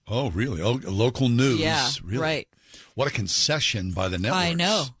 Oh, really? Oh, local news. Yeah, really? right. What a concession by the networks. I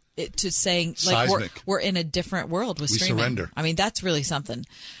know. to saying like Seismic. we're in a different world with We streaming. surrender. I mean, that's really something.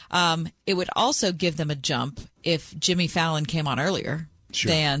 It would also give them a jump if Jimmy Fallon came on earlier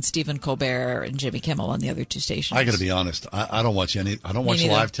than Stephen Colbert and Jimmy Kimmel on the other two stations. I got to be honest. I don't watch any. I don't watch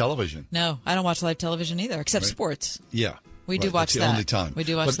neither. live television. No, I don't watch live television either, except sports. Yeah. We do Right, watch that's that. the only time. We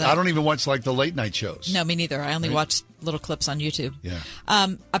do watch but that. I don't even watch like the late night shows. No, me neither. I only Right? watch little clips on YouTube. Yeah.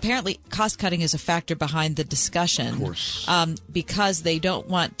 Apparently, cost cutting is a factor behind the discussion. Of course. Because they don't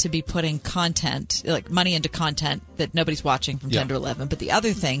want to be putting content, like money into content that nobody's watching from 10 to 11. But the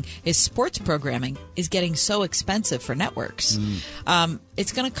other thing is sports programming is getting so expensive for networks.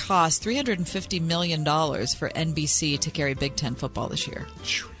 It's going to cost $350 million for NBC to carry Big Ten football this year.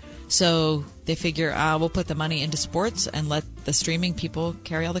 So they figure we'll put the money into sports and let the streaming people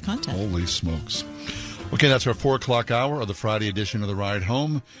carry all the content. Holy smokes. Okay, that's our 4 o'clock hour of the Friday edition of The Ride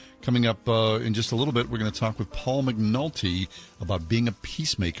Home. Coming up in just a little bit, we're going to talk with Paul McNulty about being a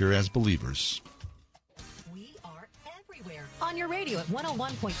peacemaker as believers. We are everywhere. On your radio at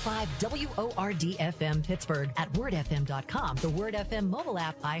 101.5 WORD-FM Pittsburgh, at wordfm.com, the Word FM mobile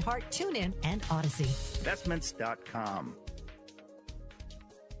app, iHeart, TuneIn, and Odyssey. Investments.com.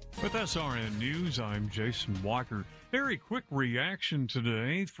 With SRN News, I'm Jason Walker. Very quick reaction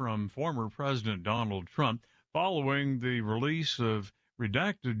today from former President Donald Trump following the release of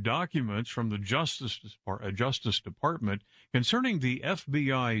redacted documents from the Justice Department concerning the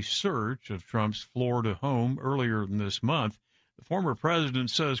FBI search of Trump's Florida home earlier this month. The former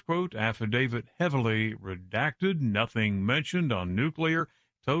president says, quote, affidavit heavily redacted, nothing mentioned on nuclear,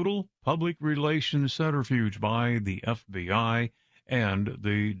 total public relations subterfuge by the FBI and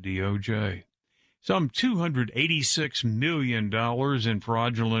the DOJ. Some $286 million in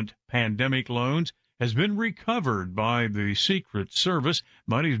fraudulent pandemic loans has been recovered by the Secret Service.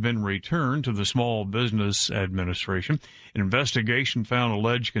 Money's been returned to the Small Business Administration. An investigation found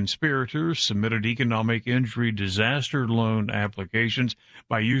alleged conspirators submitted economic injury disaster loan applications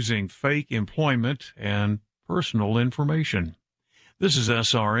by using fake employment and personal information. This is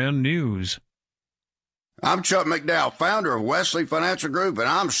SRN News. I'm Chuck McDowell, founder of Wesley Financial Group, and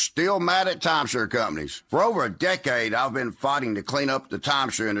I'm still mad at timeshare companies. For over a decade, I've been fighting to clean up the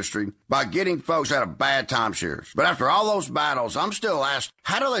timeshare industry by getting folks out of bad timeshares. But after all those battles, I'm still asked,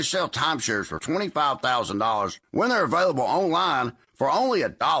 how do they sell timeshares for $25,000 when they're available online for only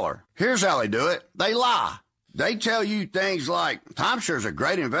 $1? Here's how they do it. They lie. They tell you things like, timeshare's a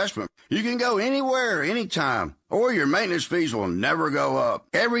great investment. You can go anywhere, anytime, or your maintenance fees will never go up.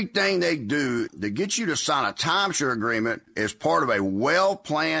 Everything they do to get you to sign a timeshare agreement is part of a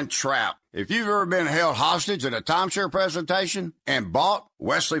well-planned trap. If you've ever been held hostage at a timeshare presentation and bought,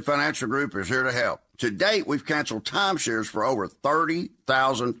 Wesley Financial Group is here to help. To date, we've canceled timeshares for over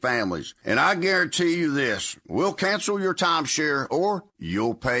 30,000 families. And I guarantee you this, we'll cancel your timeshare or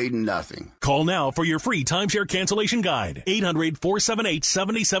you'll pay nothing. Call now for your free timeshare cancellation guide.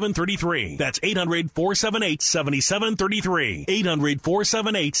 800-478-7733. That's 800-478-7733.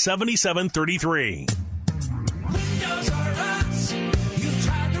 800-478-7733. Windows are us. You've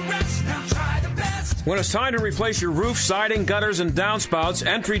tried the rest, now try the best. When it's time to replace your roof, siding, gutters, and downspouts,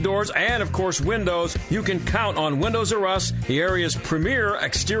 entry doors, and, of course, windows, you can count on Windows R Us, the area's premier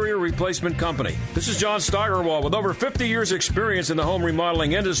exterior replacement company. This is John Steigerwald. With over 50 years' experience in the home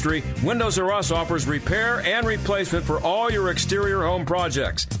remodeling industry, Windows R Us offers repair and replacement for all your exterior home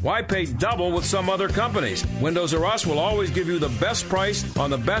projects. Why pay double with some other companies? Windows R Us will always give you the best price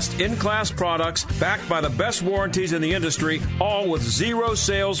on the best in-class products, backed by the best warranties in the industry, all with zero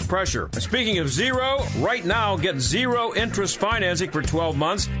sales pressure. And speaking of zero, right now get zero interest financing for 12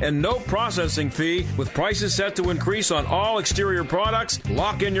 months and no processing fee with prices set to increase on all exterior products.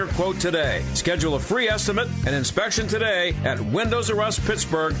 Lock in your quote today. Schedule a free estimate and inspection today at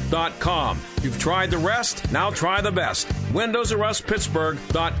WindowsRUsPittsburgh.com. You've tried the rest, now try the best.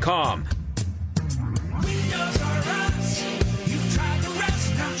 WindowsRUsPittsburgh.com. Windows are us. You've tried the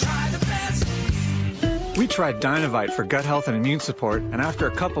rest, now try the best. We tried Dynovite for gut health and immune support, and after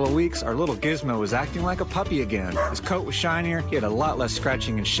a couple of weeks, our little Gizmo was acting like a puppy again. His coat was shinier, he had a lot less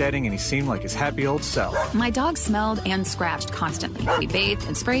scratching and shedding, and he seemed like his happy old self. My dog smelled and scratched constantly. We bathed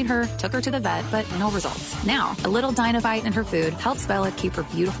and sprayed her, took her to the vet, but no results. Now, a little Dynovite in her food helps Bella keep her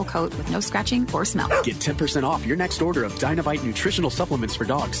beautiful coat with no scratching or smell. Get 10% off your next order of Dynovite nutritional supplements for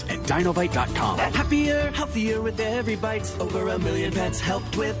dogs at Dynovite.com. Happier, healthier with every bite. Over 1 million pets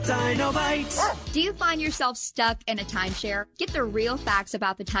helped with Dynovite. Do you find yourself yourself stuck in a timeshare? Get the real facts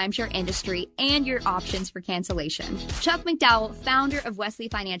about the timeshare industry and your options for cancellation. Chuck McDowell, founder of Wesley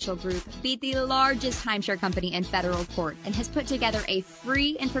Financial Group, beat the largest timeshare company in federal court and has put together a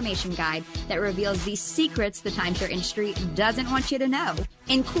free information guide that reveals the secrets the timeshare industry doesn't want you to know,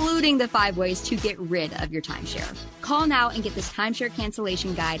 including the 5 ways to get rid of your timeshare. Call now and get this timeshare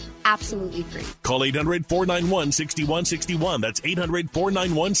cancellation guide absolutely free. Call 800-491-6161. That's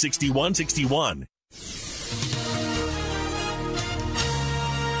 800-491-6161.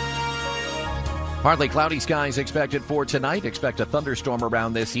 Partly cloudy skies expected for tonight. Expect a thunderstorm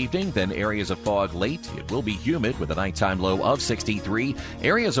around this evening, then areas of fog late. It will be humid with a nighttime low of 63.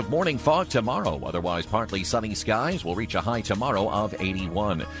 Areas of morning fog tomorrow. Otherwise, partly sunny skies will reach a high tomorrow of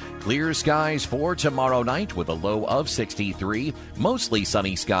 81. Clear skies for tomorrow night with a low of 63. Mostly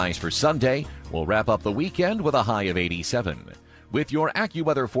sunny skies for Sunday. We'll wrap up the weekend with a high of 87. With your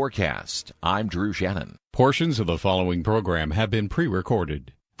AccuWeather forecast, I'm Drew Shannon. Portions of the following program have been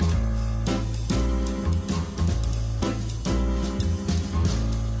pre-recorded.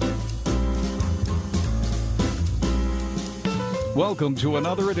 Welcome to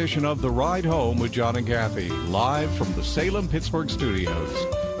another edition of The Ride Home with John and Kathy, live from the Salem-Pittsburgh studios.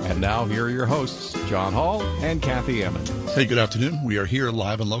 And now here are your hosts, John Hall and Kathy Emmons. Hey, good afternoon. We are here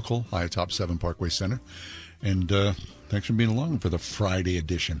live and local, high atop 7 Parkway Center. And thanks for being along for the Friday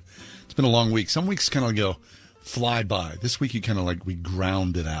edition. It's been a long week. Some weeks kind of go fly by. This week you kind of like we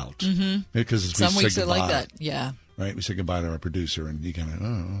ground it out. Mm-hmm. Because some weeks are like that, yeah. Right? We say goodbye to our producer, and you kind of,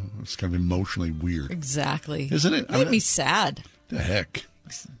 it's kind of emotionally weird. Exactly. Isn't it? Made me sad. The heck?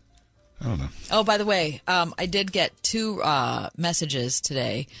 I don't know. Oh, by the way, I did get 2 messages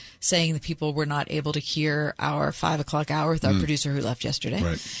today saying that people were not able to hear our 5 o'clock hour with our producer who left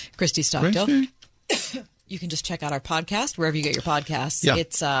yesterday, Christy Stockdale. You can just check out our podcast wherever you get your podcasts. Yeah.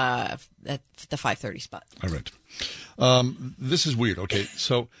 It's at the 5:30 spot. All right. This is weird. Okay,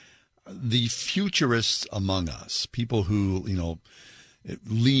 so the futurists among us, people who,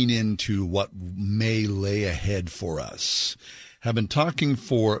 lean into what may lay ahead for us, have been talking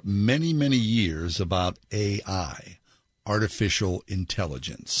for many, many years about AI, artificial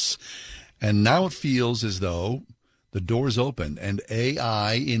intelligence. And now it feels as though the door's open and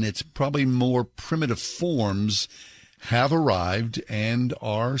AI in its probably more primitive forms have arrived and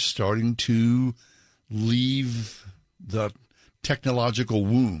are starting to leave the technological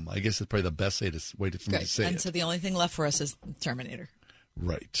womb. I guess that's probably the best way for me to say and it. So the only thing left for us is Terminator.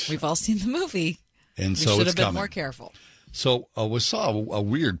 Right. We've all seen the movie. And we so should it's have been coming. more careful. So we saw a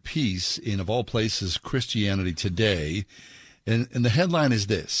weird piece in, of all places, Christianity Today. And the headline is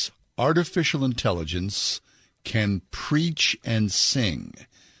this: Artificial intelligence can preach and sing.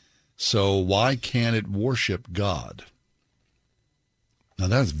 So why can't it worship God? Now,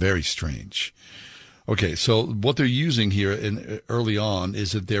 that's very strange. Okay, so what they're using here early on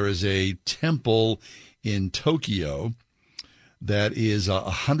is that there is a temple in Tokyo that is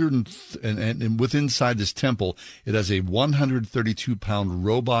 100, and within inside this temple, it has a 132-pound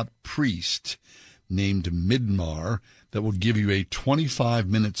robot priest named Midmar that will give you a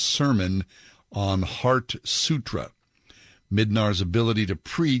 25-minute sermon on Heart Sutra. Midmar's ability to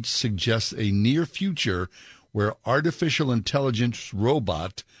preach suggests a near future where artificial intelligence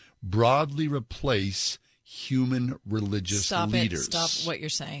robot broadly replace human religious leaders. Stop what you're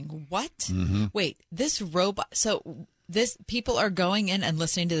saying. What? Mm-hmm. Wait, this robot. So this people are going in and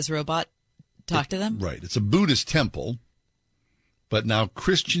listening to this robot talk to them? Right. It's a Buddhist temple. But now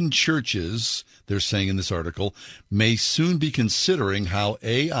Christian churches, they're saying in this article, may soon be considering how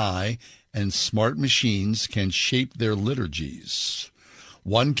AI and smart machines can shape their liturgies.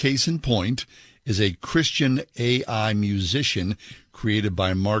 One case in point is a Christian AI musician created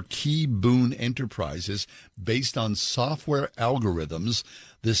by Marquis Boone Enterprises based on software algorithms.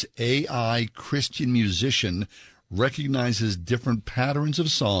 This AI Christian musician recognizes different patterns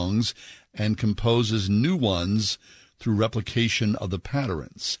of songs and composes new ones through replication of the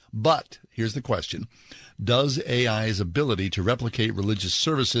patterns. But here's the question: does AI's ability to replicate religious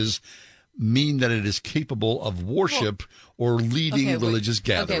services mean that it is capable of worship or leading religious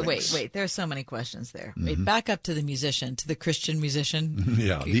gatherings? Okay, wait. There's so many questions there. Mm-hmm. Wait, back up to the musician, to the Christian musician.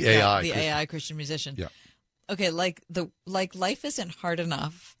 Yeah, the AI. The AI Christian musician. Yeah. Okay, like life isn't hard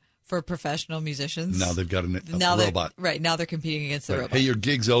enough for professional musicians. Now they've got a robot. Right, now they're competing against the robot. Hey, your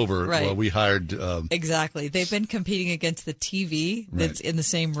gig's over. Right. Well, we hired... exactly. They've been competing against the TV that's in the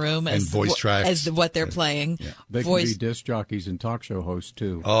same room and as voice tracks. as what they're playing. Yeah. They can be disc jockeys and talk show hosts,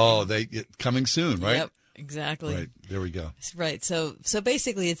 too. Oh, coming soon, right? Yep, exactly. Right, there we go. Right, so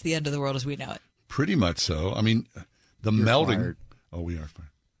basically it's the end of the world as we know it. Pretty much so. I mean, the You're melding... fired. Oh, we are fired.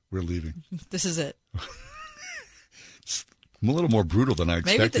 We're leaving. This is it. I'm a little more brutal than I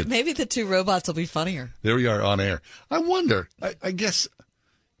expected. Maybe the two robots will be funnier. There we are on air. I wonder, I guess,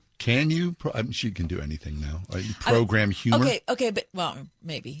 can you? She can do anything now. Program humor? Okay, but,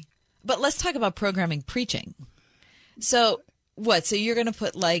 maybe. But let's talk about programming preaching. So, what? So you're going to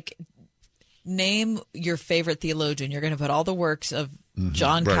put, name your favorite theologian. You're going to put all the works of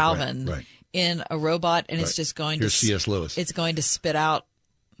John Calvin right. in a robot, and it's just going Here's to... C.S. Lewis. It's going to spit out...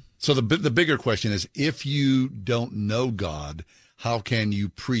 So the bigger question is, if you don't know God, how can you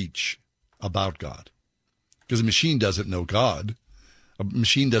preach about God? Because a machine doesn't know God. A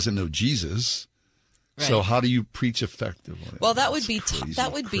machine doesn't know Jesus. Right. So how do you preach effectively? Well, that would be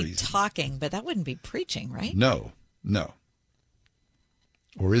talking, but that wouldn't be preaching, right? No.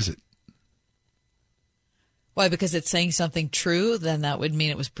 Or is it? Why? Because it's saying something true, then that would mean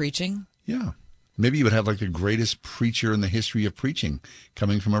it was preaching? Yeah. Maybe you would have the greatest preacher in the history of preaching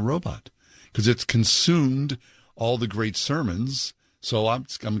coming from a robot, because it's consumed all the great sermons. So I'm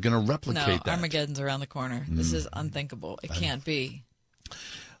going to replicate that. Armageddon's around the corner. This is unthinkable. It can't be.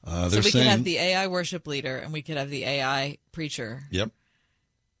 So we could have the AI worship leader, and we could have the AI preacher. Yep.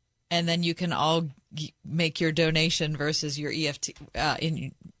 And then you can all make your donation versus your EFT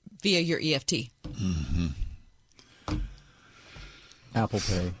via your EFT. Mm-hmm. Apple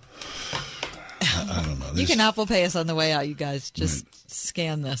Pay. I don't know. You can Apple Pay us on the way out, you guys. Just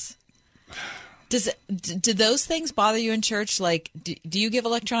scan this. Do those things bother you in church? Do you give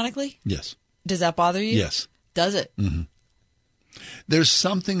electronically? Yes. Does that bother you? Yes. Does it? Mm-hmm. There's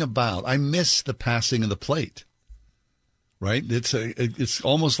something about, I miss the passing of the plate. Right? It's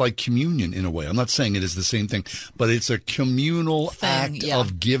almost like communion in a way. I'm not saying it is the same thing, but it's a communal act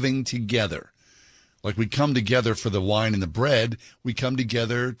of giving together. Like we come together for the wine and the bread, we come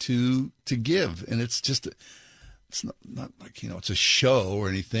together to give. And it's just, it's not like, it's a show or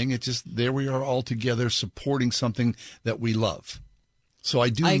anything. It's just, there we are all together supporting something that we love. So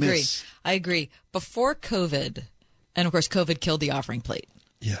I agree. Before COVID, and of course COVID killed the offering plate.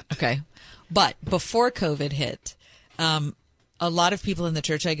 Yeah. Okay. But before COVID hit, a lot of people in the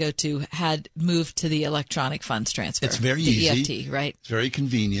church I go to had moved to the electronic funds transfer. It's very easy. The EFT, right? It's very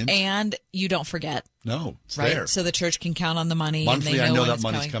convenient. And you don't forget. No, it's right? there. So the church can count on the money. Monthly, and they know I know when that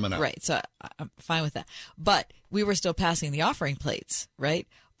money's coming out. Right, so I'm fine with that. But we were still passing the offering plates, right?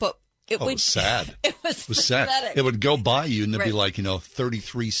 But it was sad. It was sad. pathetic. It would go by you and it'd be Right.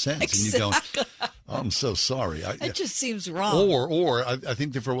 33 cents. Exactly. And you go, I'm so sorry. It just seems wrong. Or I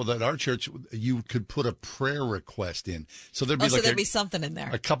think that at our church, you could put a prayer request in. So there'd be there'd be something in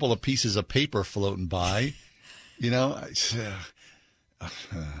there. A couple of pieces of paper floating by. I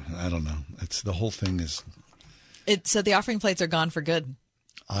don't know. It's the whole thing is. So the offering plates are gone for good.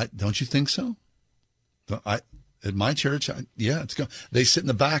 Don't you think so? At my church, it's gone. They sit in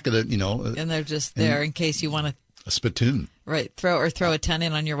the back of the, and they're just there in case you want a spittoon. Right. Throw a 10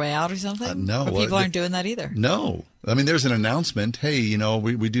 in on your way out or something? No. Or people aren't doing that either. No. I mean, there's an announcement. Hey,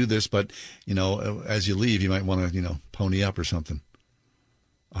 we do this, but, as you leave, you might want to, pony up or something.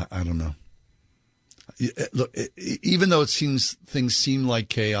 I don't know. Look, even though things seem like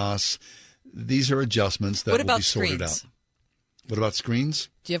chaos, these are adjustments that will be sorted out. What about screens?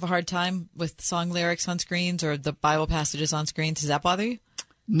 Do you have a hard time with song lyrics on screens or the Bible passages on screens? Does that bother you?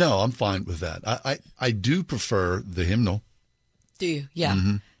 No, I'm fine with that. I do prefer the hymnal. Do you? Yeah.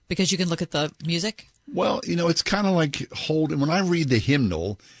 Mm-hmm. Because you can look at the music? Well, it's kind of like when I read the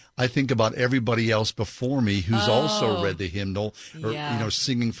hymnal, I think about everybody else before me who's also read the hymnal or,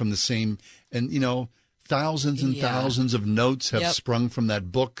 singing from the same, and, thousands and thousands of notes have sprung from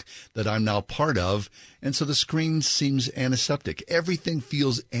that book that I'm now part of. And so the screen seems antiseptic. Everything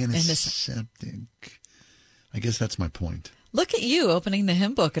feels antiseptic. I guess that's my point. Look at you opening the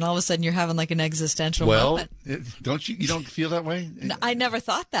hymn book and all of a sudden you're having like an existential moment. Don't you don't feel that way? No, I never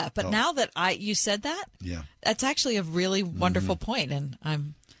thought that. But now that you said that, that's actually a really wonderful point. And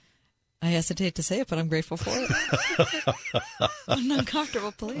I hesitate to say it, but I'm grateful for it. I'm an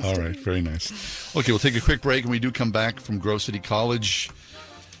uncomfortable place. All right, very nice. Okay, we'll take a quick break. When we do come back from Grove City College,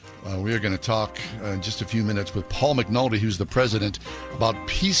 we are going to talk in just a few minutes with Paul McNulty, who's the president, about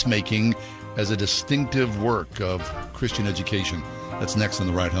peacemaking as a distinctive work of Christian education. That's next on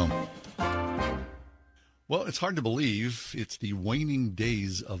The Ride Home. Well, it's hard to believe it's the waning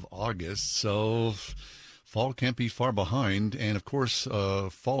days of August, so fall can't be far behind. And, of course,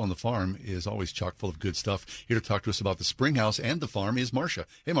 Fall on the Farm is always chock full of good stuff. Here to talk to us about the spring house and the farm is Marcia.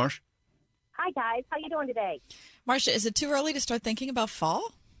 Hey, Marsh. Hi, guys. How you doing today? Marcia, is it too early to start thinking about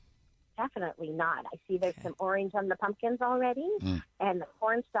fall? definitely not. I see there's some orange on the pumpkins already, and the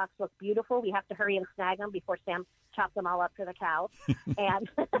corn stalks look beautiful. We have to hurry and snag them before Sam chops them all up for the cows. And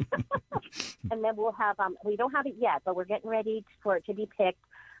and then we'll have, we don't have it yet, but we're getting ready for it to be picked,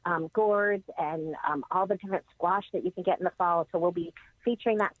 gourds and all the different squash that you can get in the fall. So we'll be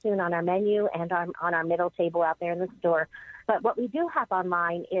featuring that soon on our menu and on our middle table out there in the store. But what we do have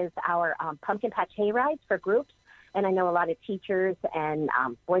online is our pumpkin patch hay rides for groups. And I know a lot of teachers and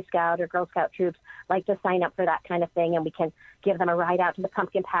Boy Scout or Girl Scout troops like to sign up for that kind of thing, and we can give them a ride out to the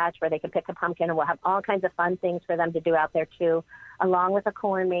pumpkin patch where they can pick a pumpkin, and we'll have all kinds of fun things for them to do out there too, along with a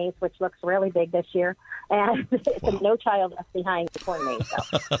corn maze, which looks really big this year. And it's a No Child Left Behind corn maze.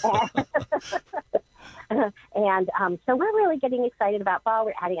 So we're really getting excited about fall.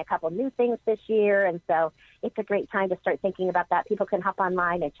 We're adding a couple new things this year, and so it's a great time to start thinking about that. People can hop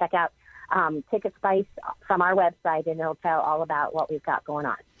online and check out Ticket Spice from our website, and it'll tell all about what we've got going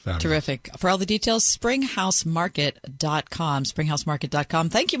on. Terrific. For all the details, springhousemarket.com. Springhousemarket.com.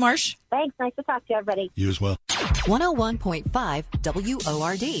 Thank you, Marsh. Thanks. Nice to talk to you, everybody. You as well. 101.5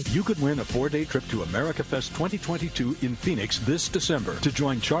 WORD. You could win a 4-day trip to America Fest 2022 in Phoenix this December to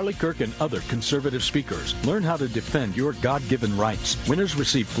join Charlie Kirk and other conservative speakers. Learn how to defend your God-given rights. Winners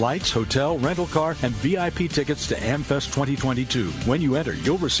receive flights, hotel, rental car, and VIP tickets to AmFest 2022. When you enter,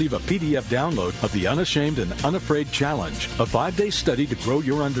 you'll receive a PDF download of the Unashamed and Unafraid Challenge, a 5-day study to grow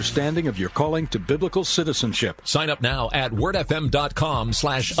your understanding of your calling to biblical citizenship. Sign up now at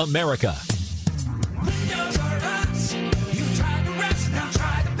wordfm.com/America.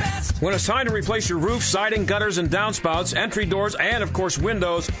 When it's time to replace your roof, siding, gutters, and downspouts, entry doors, and, of course,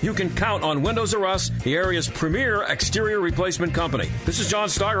 windows, you can count on Windows R Us, the area's premier exterior replacement company. This is John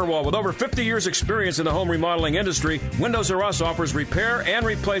Steigerwald. With over 50 years' experience in the home remodeling industry, Windows R Us offers repair and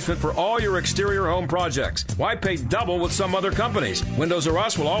replacement for all your exterior home projects. Why pay double with some other companies? Windows R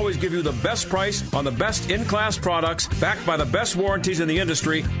Us will always give you the best price on the best in-class products, backed by the best warranties in the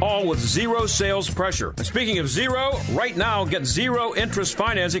industry, all with zero sales pressure. And speaking of zero, right now, get zero interest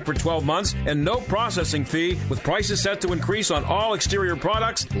financing for 12 months and no processing fee, with prices set to increase on all exterior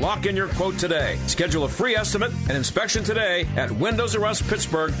products. Lock in your quote today. Schedule a free estimate and inspection today at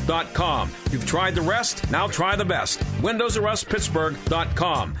WindowsRUsPittsburgh.com. You've tried the rest, now try the best.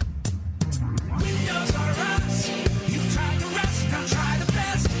 WindowsRUsPittsburgh.com. Windows R Us. You've tried the rest, now try the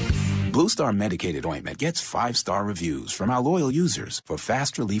best. Blue Star medicated ointment gets 5-star reviews from our loyal users for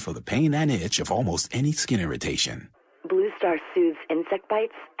fast relief of the pain and itch of almost any skin irritation. Blue Star soothes insect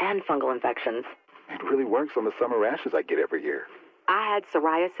bites and fungal infections. It really works on the summer rashes I get every year. I had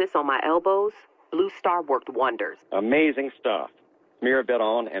psoriasis on my elbows. Blue Star worked wonders. Amazing stuff. Smear a bit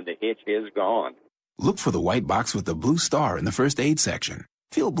on and the itch is gone. Look for the white box with the blue star in the first aid section.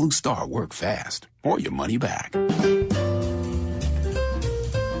 Feel Blue Star work fast, or your money back.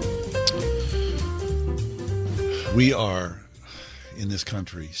 We are, in this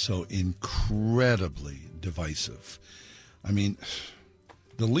country, so incredibly divisive. I mean,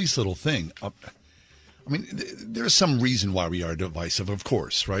 the least little thing. There's some reason why we are divisive, of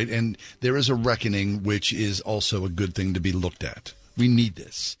course, right? And there is a reckoning, which is also a good thing to be looked at. We need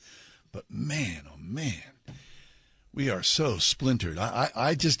this. But man, oh man, we are so splintered.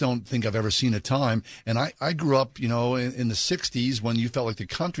 I just don't think I've ever seen a time. And I grew up, in the 60s when you felt like the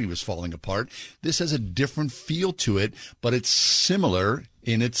country was falling apart. This has a different feel to it, but it's similar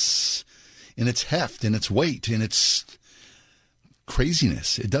in its heft, in its weight, in its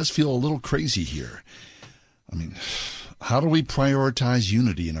craziness. It does feel a little crazy here. I mean, how do we prioritize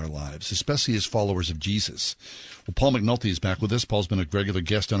unity in our lives, especially as followers of Jesus? Well, Paul McNulty is back with us. Paul's been a regular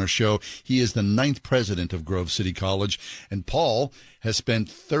guest on our show. He is the 9th president of Grove City College, and Paul has spent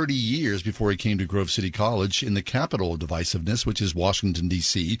 30 years before he came to Grove City College in the capital of divisiveness, which is Washington,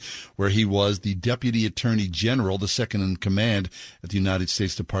 D.C., where he was the Deputy Attorney General, the second in command at the United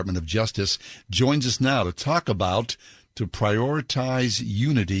States Department of Justice. Joins us now to talk about to prioritize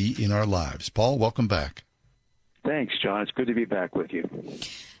unity in our lives. Paul, welcome back. Thanks, John. It's good to be back with you.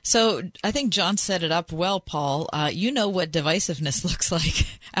 So I think John set it up well, Paul. You know what divisiveness looks like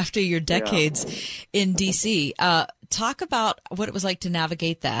after your decades in D.C. Talk about what it was like to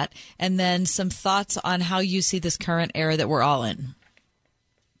navigate that, and then some thoughts on how you see this current era that we're all in.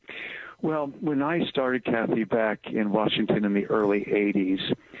 Well, when I started, Kathy, back in Washington in the early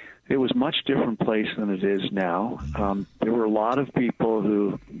 80s, it was a much different place than it is now. There were a lot of people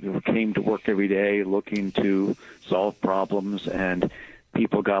who came to work every day looking to solve problems, and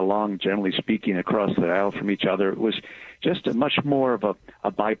people got along, generally speaking, across the aisle from each other. It was just a much more of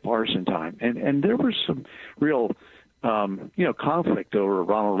a bipartisan time. And there were some real conflict over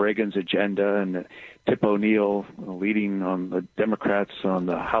Ronald Reagan's agenda and Tip O'Neill leading on the Democrats on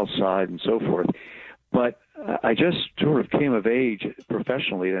the House side and so forth. But I just sort of came of age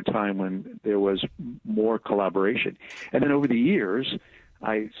professionally at a time when there was more collaboration. And then over the years,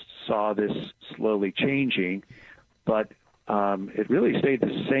 I saw this slowly changing, but it really stayed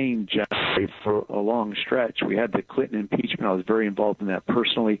the same generally for a long stretch. We had the Clinton impeachment. I was very involved in that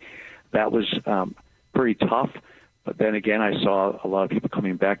personally. That was pretty tough. But then again, I saw a lot of people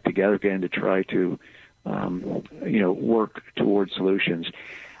coming back together again to try to, work towards solutions.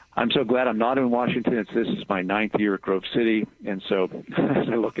 I'm so glad I'm not in Washington. This is my 9th year at Grove City, and so as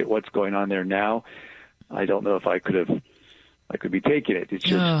I look at what's going on there now, I don't know if I could be taking it. It's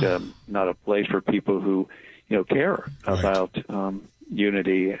just not a place for people who, care about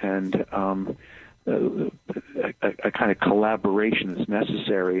unity and a kind of collaboration that's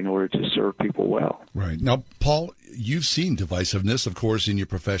necessary in order to serve people well. Right. Now, Paul, you've seen divisiveness, of course, in your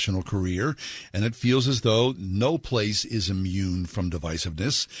professional career, and it feels as though no place is immune from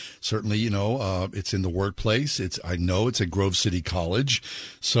divisiveness. Certainly, it's in the workplace. I know it's at Grove City College.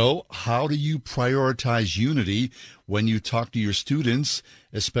 So how do you prioritize unity when you talk to your students,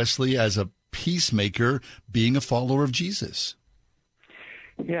 especially as a peacemaker being a follower of Jesus?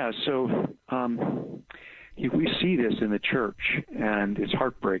 Yeah, so we see this in the church, and it's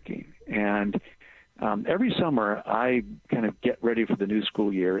heartbreaking. And every summer, I kind of get ready for the new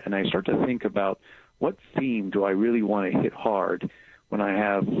school year, and I start to think about what theme do I really want to hit hard when I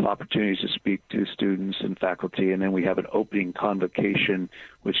have opportunities to speak to students and faculty. And then we have an opening convocation,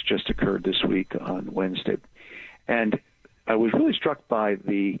 which just occurred this week on Wednesday. And I was really struck by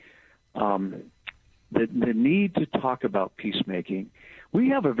the need to talk about peacemaking. We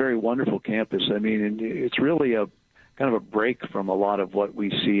have a very wonderful campus. I mean, it's really a kind of a break from a lot of what we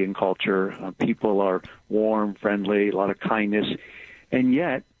see in culture. People are warm, friendly, a lot of kindness. And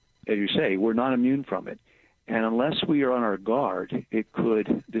yet, as you say, we're not immune from it. And unless we are on our guard, it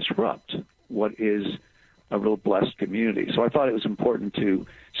could disrupt what is a real blessed community. So I thought it was important to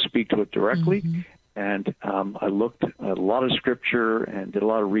speak to it directly. Mm-hmm. And I looked at a lot of scripture and did a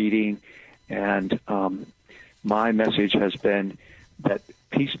lot of reading. And my message has been that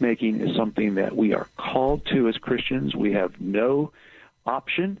peacemaking is something that we are called to as Christians. We have no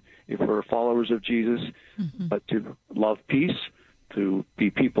option, if we're followers of Jesus, but to love peace, to be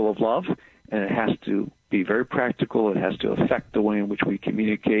people of love, and it has to be very practical. It has to affect the way in which we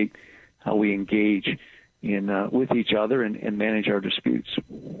communicate, how we engage with each other and manage our disputes.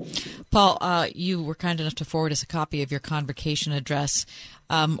 Paul, you were kind enough to forward us a copy of your convocation address,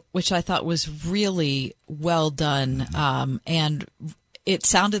 which I thought was really well done, and it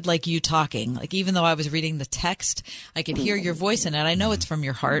sounded like you talking. Like, even though I was reading the text, I could hear your voice in it. I know it's from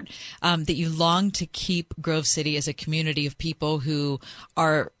your heart, that you long to keep Grove City as a community of people who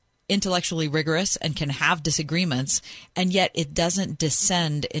are intellectually rigorous and can have disagreements, and yet it doesn't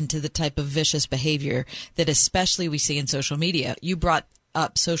descend into the type of vicious behavior that especially we see in social media. You brought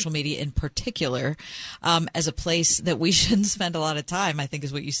up social media in particular as a place that we shouldn't spend a lot of time, I think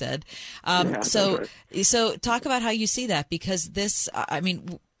is what you said. So talk about how you see that, because this,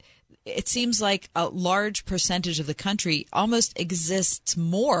 it seems like a large percentage of the country almost exists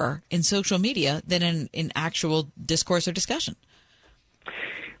more in social media than in actual discourse or discussion.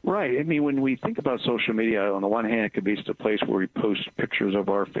 Right. I mean, when we think about social media, on the one hand, it could be just a place where we post pictures of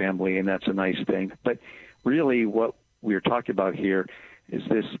our family, and that's a nice thing. But really what we're talking about here is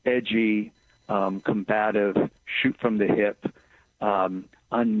this edgy, combative, shoot from the hip,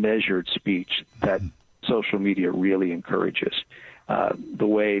 unmeasured speech that social media really encourages. The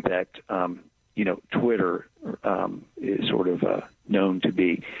way that, Twitter is sort of known to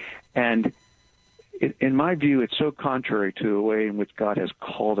be. And in my view, it's so contrary to the way in which God has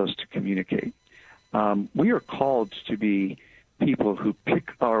called us to communicate. We are called to be people who pick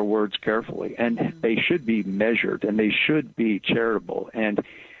our words carefully, and they should be measured, and they should be charitable. And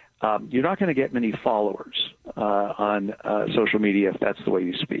you're not going to get many followers on social media if that's the way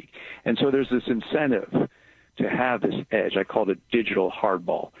you speak. And so there's this incentive to have this edge. I call it digital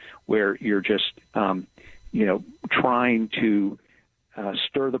hardball, where you're just, trying to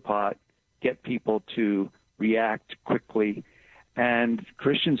stir the pot, get people to react quickly. And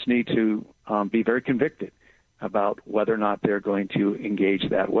Christians need to be very convicted about whether or not they're going to engage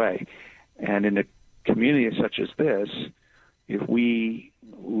that way. And in a community such as this, if we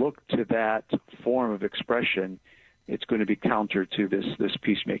look to that form of expression, it's going to be counter to this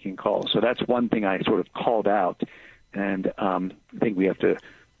peacemaking call. So that's one thing I sort of called out, and I think we have to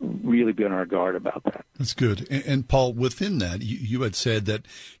really be on our guard about that. That's good. And Paul, within that, you had said that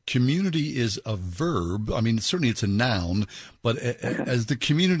community is a verb. I mean, certainly it's a noun, but as the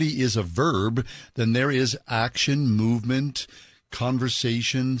community is a verb, then there is action, movement,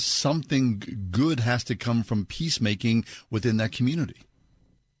 conversation. Something good has to come from peacemaking within that community.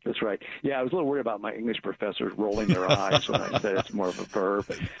 That's right. Yeah, I was a little worried about my English professors rolling their eyes when I said it's more of a verb.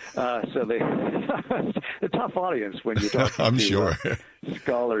 So they, a tough audience when you're talking I'm to sure.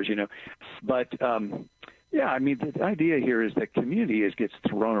 Scholars, you know. But, yeah, I mean, the idea here is that community gets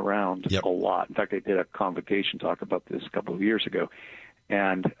thrown around a lot. In fact, I did a convocation talk about this a couple of years ago.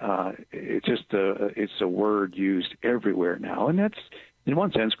 And it's just it's a word used everywhere now. And that's, in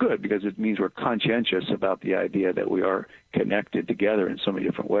one sense, good, because it means we're conscientious about the idea that we are connected together in so many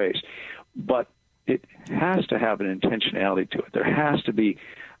different ways. But it has to have an intentionality to it. There has to be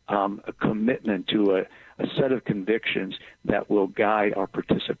a commitment to a set of convictions that will guide our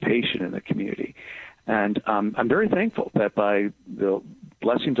participation in the community. And I'm very thankful that by the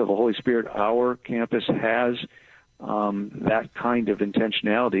blessings of the Holy Spirit, our campus has that kind of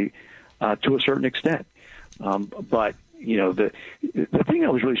intentionality to a certain extent. But you know, the thing I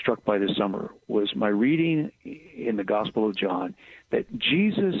was really struck by this summer was my reading in the Gospel of John that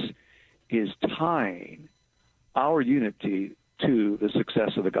Jesus is tying our unity to the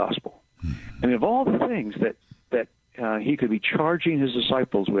success of the gospel. I mean, of all the things that he could be charging his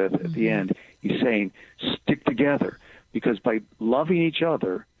disciples with at the end, he's saying, stick together, because by loving each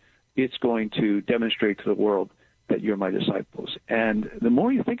other, it's going to demonstrate to the world that you're my disciples. And the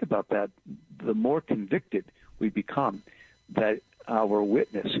more you think about that, the more convicted we become that our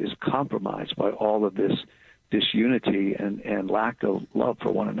witness is compromised by all of this disunity and lack of love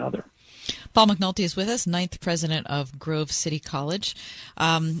for one another. Paul McNulty is with us, 9th president of Grove City College.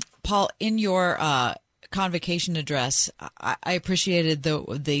 Paul, in your convocation address, I appreciated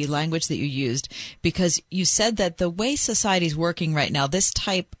the language that you used, because you said that the way society's working right now, this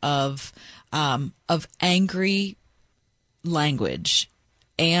type of angry language,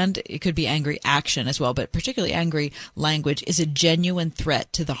 and it could be angry action as well, but particularly angry language, is a genuine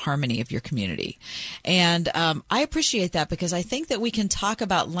threat to the harmony of your community. And I appreciate that, because I think that we can talk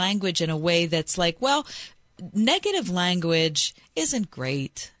about language in a way that's like, well, negative language isn't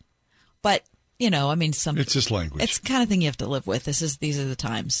great, but you know, I mean, it's just language. It's the kind of thing you have to live with. These are the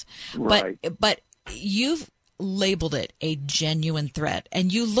times. Right. But you've labeled it a genuine threat,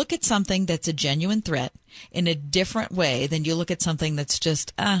 and you look at something that's a genuine threat in a different way than you look at something that's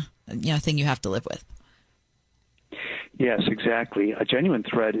just a thing you have to live with. Yes, exactly. A genuine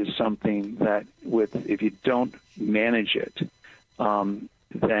threat is something that, if you don't manage it,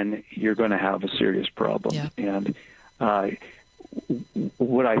 then you're going to have a serious problem. Yeah. And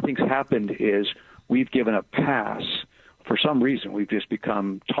what I think's happened is we've given a pass. For some reason, we've just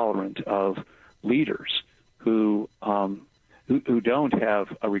become tolerant of leaders who don't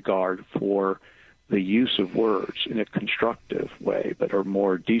have a regard for the use of words in a constructive way, but are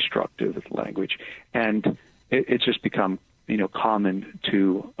more destructive with language. And it's just become, common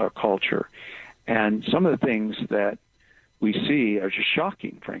to our culture. And some of the things that we see are just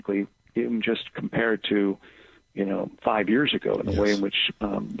shocking, frankly, even just compared to, 5 years ago in the way in which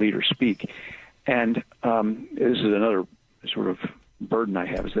leaders speak. And this is another sort of burden I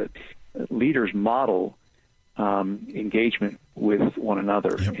have, is that leaders model engagement with one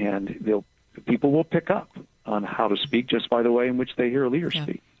another, and people will pick up on how to speak just by the way in which they hear a leader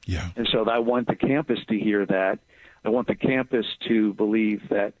speak. Yeah. And so I want the campus to hear that. I want the campus to believe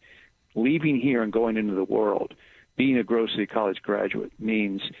that leaving here and going into the world, being a Grove City College graduate,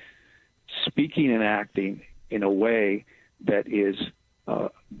 means speaking and acting in a way that is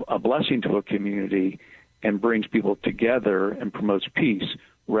a blessing to a community and brings people together and promotes peace,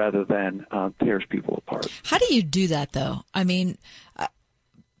 rather than tears people apart. How do you do that, though? I mean,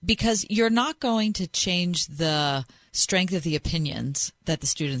 because you're not going to change the strength of the opinions that the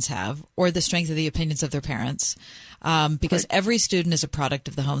students have, or the strength of the opinions of their parents, because every student is a product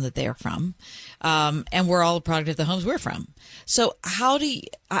of the home that they are from, and we're all a product of the homes we're from. So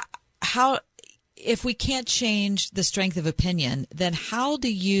if we can't change the strength of opinion, then how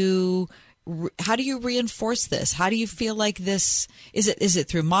do you reinforce this? How do you feel like this? Is it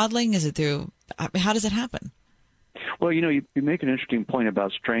through modeling? Is it through? How does it happen? Well, you make an interesting point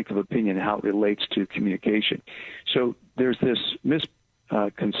about strength of opinion and how it relates to communication. So there's this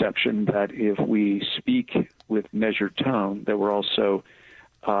misconception that if we speak with measured tone, that we're also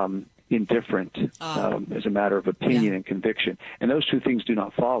indifferent as a matter of opinion and conviction. And those two things do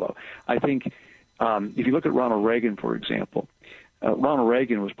not follow. I think if you look at Ronald Reagan, for example, Ronald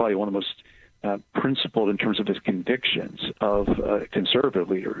Reagan was probably one of the most principled in terms of his convictions of a conservative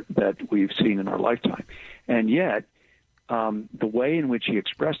leader that we've seen in our lifetime. And yet, the way in which he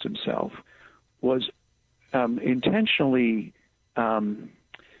expressed himself was intentionally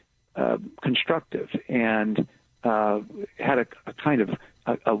constructive and had a kind of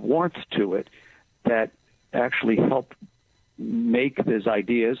a warmth to it that actually helped make his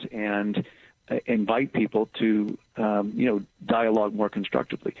ideas and invite people to dialogue more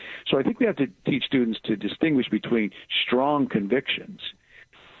constructively. So I think we have to teach students to distinguish between strong convictions,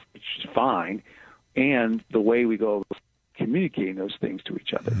 which is fine, and the way we go communicating those things to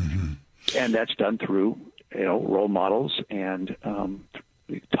each other. Mm-hmm. And that's done through role models and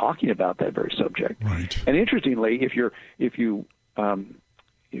talking about that very subject. Right. And interestingly, if you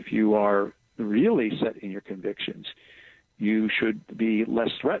are really set in your convictions, you should be less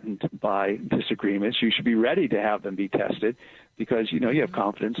threatened by disagreements. You should be ready to have them be tested because, you have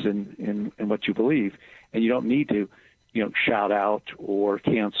confidence in what you believe. And you don't need to, shout out or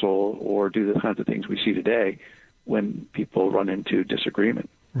cancel or do the kinds of things we see today when people run into disagreement.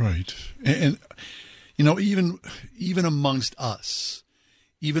 Right. And even amongst us,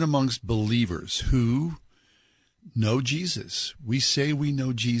 even amongst believers who know Jesus, we say we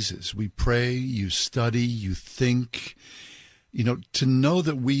know Jesus. We pray, you study, you think. To know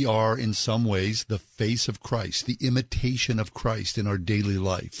that we are in some ways the face of Christ, the imitation of Christ in our daily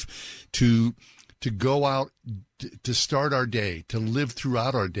life, to go out, to start our day, to live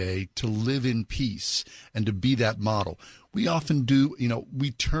throughout our day, to live in peace, and to be that model. We often do,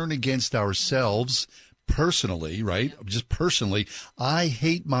 we turn against ourselves personally, right? Just personally, I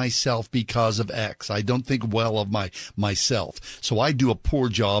hate myself because of X. I don't think well of myself. So I do a poor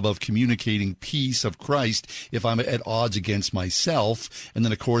job of communicating peace of Christ if I'm at odds against myself. And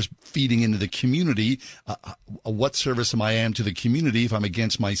then, of course, feeding into the community, what service am I to the community if I'm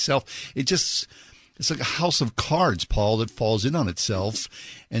against myself? It's like a house of cards, Paul, that falls in on itself.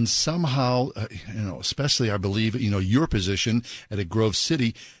 And somehow, especially I believe, your position at a Grove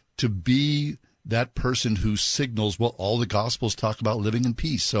City to be that person who signals what all the Gospels talk about, living in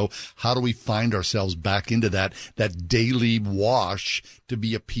peace. So how do we find ourselves back into that daily wash to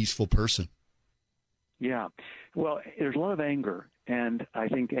be a peaceful person? Yeah. Well, there's a lot of anger, and I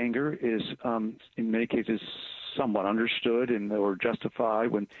think anger is, in many cases, somewhat understood or justified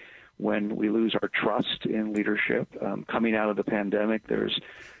when we lose our trust in leadership. Coming out of the pandemic, there's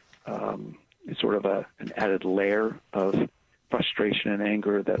sort of an added layer of frustration and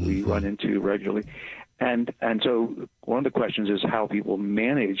anger that we run into regularly. And so one of the questions is how people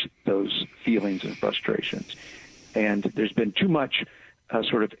manage those feelings and frustrations. And there's been too much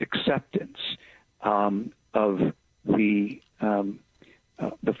sort of acceptance of the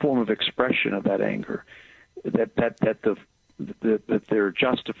form of expression of that anger, that they're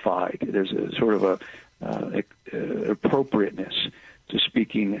justified. There's a sort of a appropriateness to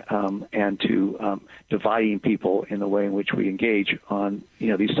speaking and to dividing people in the way in which we engage on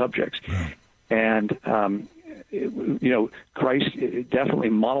these subjects. Right. And Christ definitely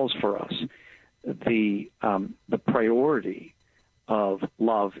models for us the priority of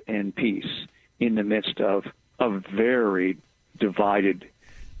love and peace in the midst of a very divided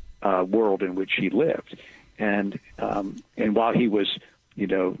world in which he lived. And while he was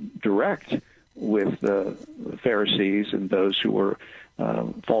direct with the Pharisees and those who were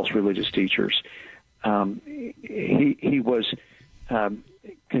false religious teachers, he was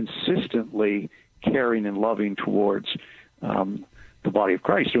consistently caring and loving towards the body of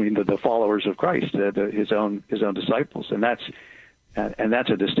Christ, the followers of Christ, his own disciples, and that's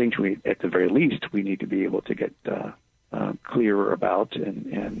a distinction at the very least we need to be able to get clearer about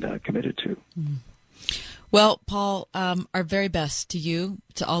and committed to. Mm-hmm. Well, Paul, our very best to you,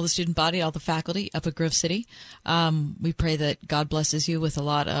 to all the student body, all the faculty up at Grove City. We pray that God blesses you with a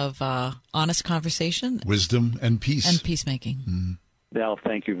lot of honest conversation, wisdom, and peace. And peacemaking. Mm. Well,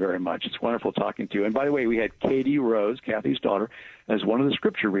 thank you very much. It's wonderful talking to you. And by the way, we had Katie Rose, Kathy's daughter, as one of the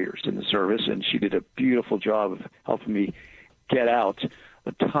scripture readers in the service, and she did a beautiful job of helping me get out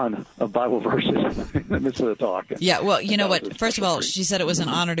a ton of Bible verses in the midst of the talk. Yeah, well, you know what? First of all, she said it was an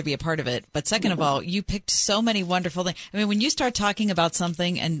honor to be a part of it. But second of all, you picked so many wonderful things. I mean, when you start talking about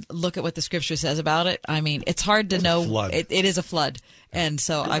something and look at what the scripture says about it, I mean, it's hard to know. It is a flood. And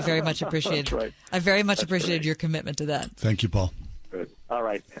so I very much appreciate I very much appreciated your commitment to that. Thank you, Paul. Good. All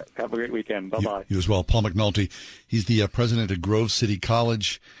right. Have a great weekend. Bye-bye. You as well. Paul McNulty. He's the president of Grove City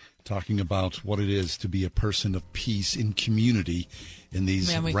College, talking about what it is to be a person of peace in community in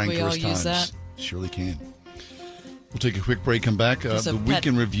these rancorous times. Use that? Surely can. We'll take a quick break, come back. The week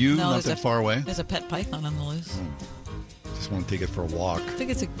in review, not that far away. There's a pet python on the loose. just want to take it for a walk. I think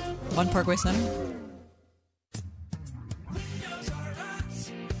it's One Parkway Center.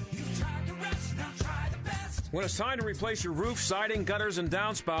 When it's time to replace your roof, siding, gutters, and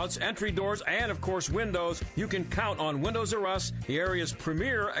downspouts, entry doors, and, of course, windows, you can count on Windows R Us, the area's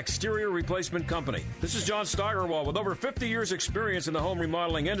premier exterior replacement company. This is John Steigerwald. With over 50 years' experience in the home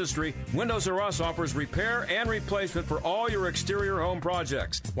remodeling industry, Windows R Us offers repair and replacement for all your exterior home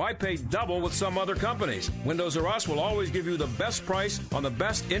projects. Why pay double with some other companies? Windows R Us will always give you the best price on the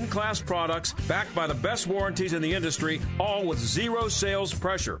best in-class products, backed by the best warranties in the industry, all with zero sales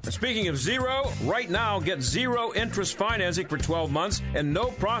pressure. And speaking of zero, right now, get zero interest financing for 12 months and no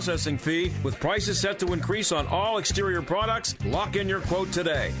processing fee with prices set to increase on all exterior products. Lock in your quote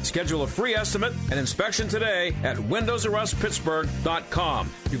today. Schedule a free estimate and inspection today at WindowsRUsPittsburgh.com.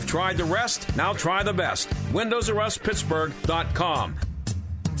 You've tried the rest, now try the best. WindowsRUsPittsburgh.com.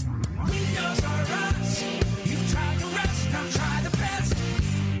 Windows R Us. You've tried the rest, now try the best.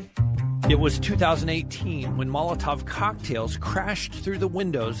 It was 2018 when Molotov cocktails crashed through the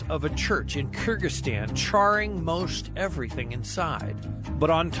windows of a church in Kyrgyzstan, charring most everything inside. But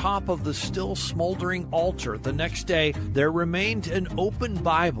on top of the still smoldering altar the next day, there remained an open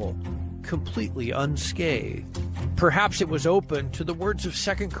Bible, completely unscathed. Perhaps it was open to the words of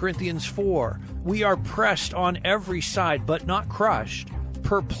 2 Corinthians 4. We are pressed on every side, but not crushed.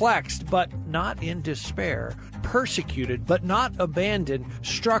 Perplexed, but not in despair, persecuted, but not abandoned,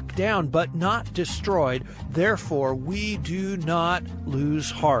 struck down, but not destroyed. Therefore, we do not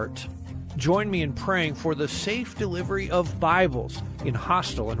lose heart. Join me in praying for the safe delivery of Bibles in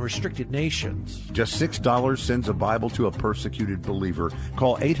hostile and restricted nations. Just $6 sends a Bible to a persecuted believer.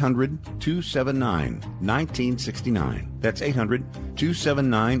 Call 800-279-1969. That's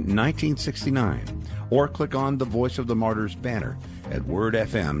 800-279-1969. Or click on the Voice of the Martyrs banner at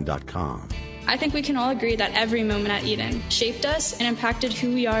wordfm.com. I think we can all agree that every moment at Eden shaped us and impacted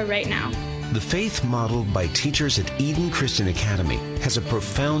who we are right now. The faith modeled by teachers at Eden Christian Academy has a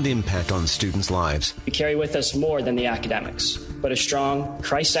profound impact on students' lives. We carry with us more than the academics, but a strong,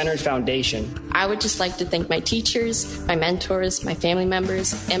 Christ-centered foundation. I would just like to thank my teachers, my mentors, my family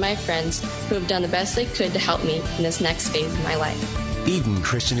members, and my friends who have done the best they could to help me in this next phase of my life. Eden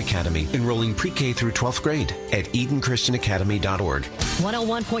Christian Academy, enrolling pre-K through 12th grade at EdenChristianAcademy.org.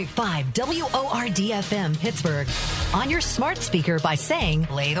 101.5 WORD-FM Pittsburgh. On your smart speaker by saying,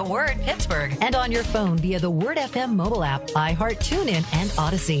 play the word Pittsburgh. And on your phone via the Word FM mobile app, iHeart, TuneIn, and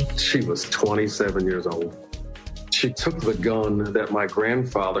Odyssey. She was 27 years old. She took the gun that my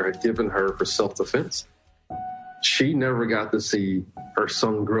grandfather had given her for self-defense. She never got to see her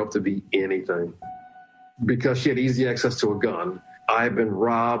son grow up to be anything. Because she had easy access to a gun, I've been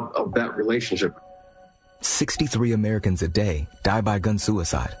robbed of that relationship. 63 Americans a day die by gun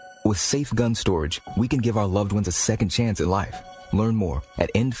suicide. With safe gun storage, we can give our loved ones a second chance at life. Learn more at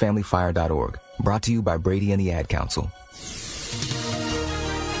endfamilyfire.org. Brought to you by Brady and the Ad Council.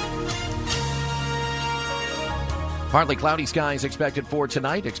 Partly cloudy skies expected for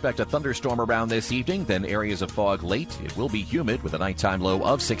tonight. Expect a thunderstorm around this evening, then areas of fog late. It will be humid with a nighttime low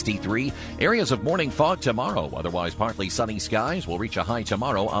of 63. Areas of morning fog tomorrow. Otherwise, partly sunny skies will reach a high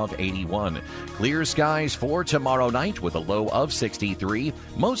tomorrow of 81. Clear skies for tomorrow night with a low of 63.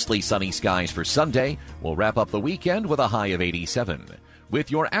 Mostly sunny skies for Sunday. We'll wrap up the weekend with a high of 87. With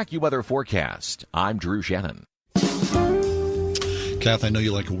your AccuWeather forecast, I'm Drew Shannon. Kath, I know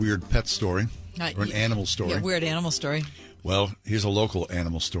you like a weird pet story. Or an animal story. Yeah, weird animal story. Well, here's a local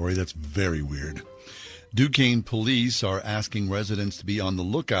animal story that's very weird. Duquesne police are asking residents to be on the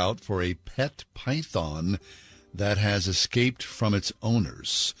lookout for a pet python that has escaped from its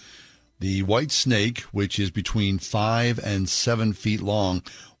owners. The white snake, which is between 5 and 7 feet long,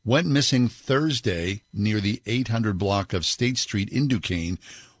 went missing Thursday near the 800 block of State Street in Duquesne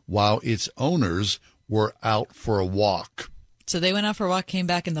while its owners were out for a walk. So they went out for a walk, came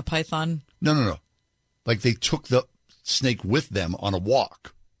back, and the python... No. Like they took the snake with them on a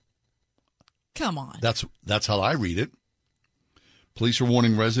walk. Come on. That's how I read it. Police are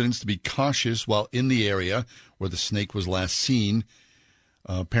warning residents to be cautious while in the area where the snake was last seen.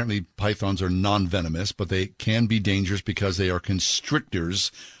 Apparently, pythons are non-venomous, but they can be dangerous because they are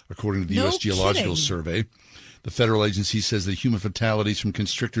constrictors, according to the U.S. Geological Survey. The federal agency says that human fatalities from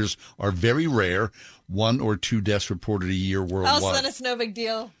constrictors are very rare, 1 or 2 deaths reported a year worldwide. Oh, so then it's no big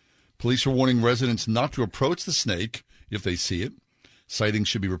deal. Police are warning residents not to approach the snake if they see it. Sightings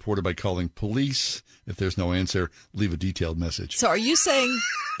should be reported by calling police. If there's no answer, leave a detailed message. So are you saying,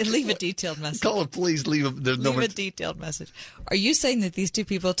 leave a detailed message? Call the police, leave a detailed message. Are you saying that these two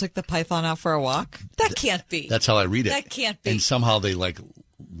people took the python out for a walk? That can't be. That's how I read it. That can't be. And somehow they,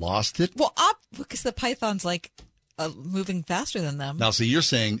 lost it? Well, because the python's moving faster than them. Now, see, you're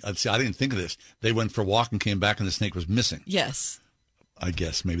saying, I didn't think of this. They went for a walk and came back and the snake was missing. Yes. I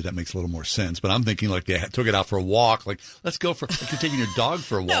guess maybe that makes a little more sense. But I'm thinking like they took it out for a walk. Like, let's go for, like you're taking your dog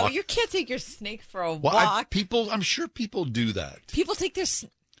for a walk. No, you can't take your snake for a Well, walk. I'm sure people do that. People take their...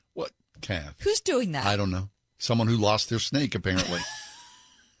 What, Kath? Who's doing that? I don't know. Someone who lost their snake, apparently.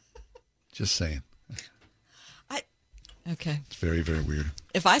 Just saying. Okay. It's very, very weird.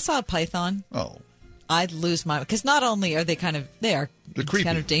 If I saw a python, I'd lose my... Because not only are they they're creepy.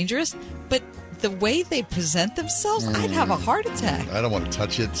 kind of dangerous, but the way they present themselves, I'd have a heart attack. I don't want to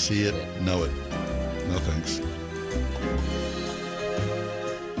touch it, see it, know it. No thanks.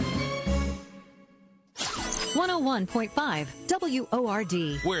 .5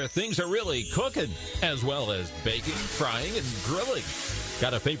 WORD. Where things are really cooking, as well as baking, frying, and grilling.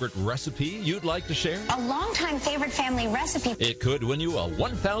 Got a favorite recipe you'd like to share? A longtime favorite family recipe. It could win you a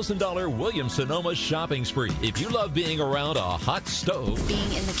 $1,000 Williams-Sonoma shopping spree. If you love being around a hot stove.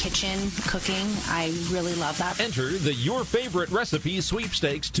 Being in the kitchen, cooking, I really love that. Enter the Your Favorite Recipe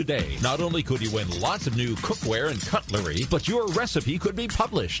sweepstakes today. Not only could you win lots of new cookware and cutlery, but your recipe could be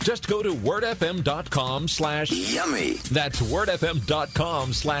published. Just go to wordfm.com/yummy. That's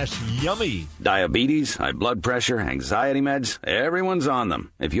wordfm.com/yummy. Diabetes, high blood pressure, anxiety meds, everyone's on them.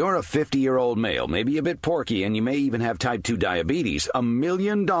 If you're a 50-year-old male, maybe a bit porky, and you may even have type 2 diabetes, $1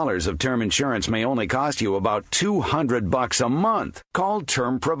 million of term insurance may only cost you about $200 a month. Call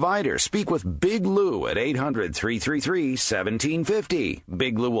Term Provider. Speak with Big Lou at 800-333-1750.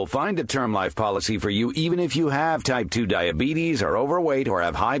 Big Lou will find a term life policy for you even if you have type 2 diabetes, are overweight, or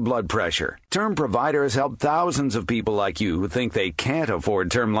have high blood pressure. Term Provider has helped thousands of people like you who think they can't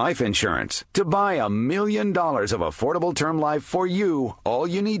afford term life insurance. To buy $1 million of affordable term life for you, all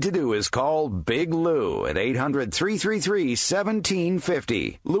you need to do is call Big Lou at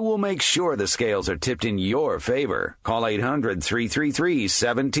 800-333-1750. Lou will make sure the scales are tipped in your favor. Call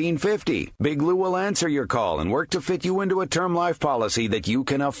 800-333-1750. Big Lou will answer your call and work to fit you into a term life policy that you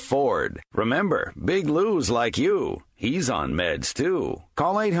can afford. Remember, Big Lou's like you. He's on meds, too.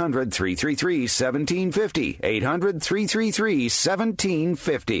 Call 800-333-1750.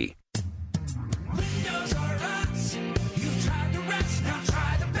 800-333-1750.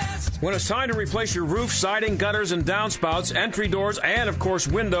 When it's time to replace your roof, siding, gutters, and downspouts, entry doors, and, of course,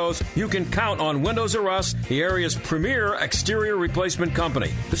 windows, you can count on Windows R Us, the area's premier exterior replacement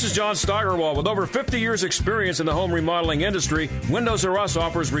company. This is John Steigerwald. With over 50 years' experience in the home remodeling industry, Windows R Us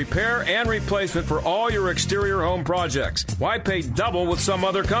offers repair and replacement for all your exterior home projects. Why pay double with some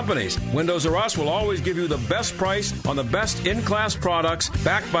other companies? Windows R Us will always give you the best price on the best in-class products,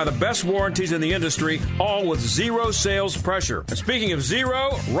 backed by the best warranties in the industry, all with zero sales pressure. And speaking of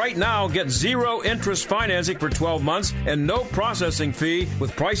zero, right now, get zero interest financing for 12 months and no processing fee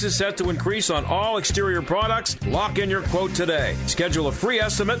with prices set to increase on all exterior products. Lock in your quote today. Schedule a free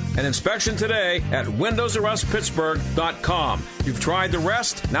estimate and inspection today at WindowsRUsPittsburgh.com. You've tried the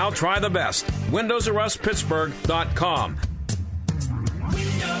rest, now try the best. WindowsRUsPittsburgh.com.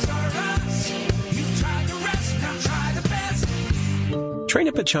 Windows R Us. You've tried the rest, now try the best. Train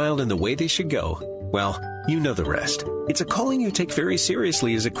up a child in the way they should go. Well, you know the rest. It's a calling you take very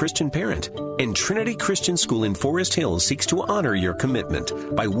seriously as a Christian parent. And Trinity Christian School in Forest Hills seeks to honor your commitment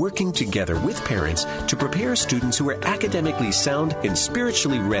by working together with parents to prepare students who are academically sound and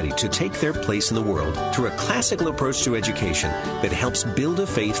spiritually ready to take their place in the world through a classical approach to education that helps build a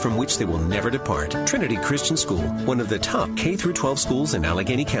faith from which they will never depart. Trinity Christian School, one of the top K-12 schools in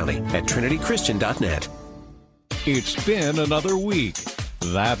Allegheny County, at trinitychristian.net. It's been another week.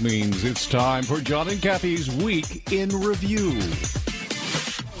 That means it's time for John and Kathy's Week in Review.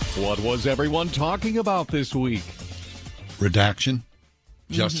 What was everyone talking about this week? Redaction,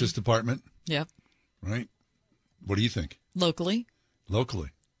 Justice Department. Yep. Right? What do you think? Locally.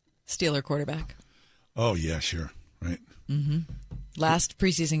 Steeler quarterback. Oh, yeah, sure. Right. Mm-hmm. Last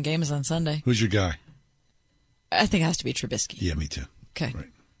preseason game is on Sunday. Who's your guy? I think it has to be Trubisky. Yeah, me too. Okay.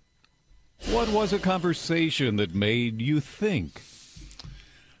 Right. What was a conversation that made you think?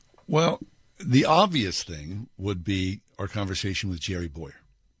 Well, the obvious thing would be our conversation with Jerry Boyer.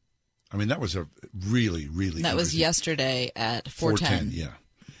 I mean, that was a really, really... That was yesterday at 4:10. Yeah.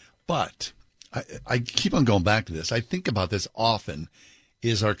 But I keep on going back to this. I think about this often,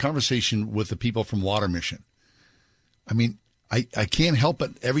 is our conversation with the people from Water Mission. I mean, I can't help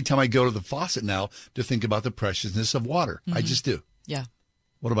but every time I go to the faucet now to think about the preciousness of water. I just do. Yeah.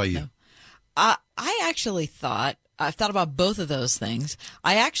 What about you? No. I've thought about both of those things.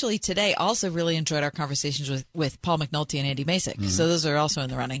 I actually today also really enjoyed our conversations with Paul McNulty and Andy Masick. So those are also in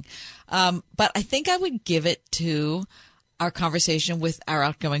the running. But I think I would give it to our conversation with our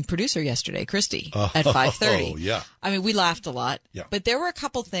outgoing producer yesterday, Christy, at 5:30. Oh, yeah. I mean, we laughed a lot, Yeah. but there were a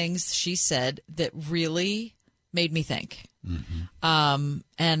couple things she said that really made me think. And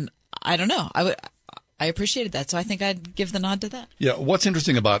I don't know. I appreciated that, so I think I'd give the nod to that. Yeah, what's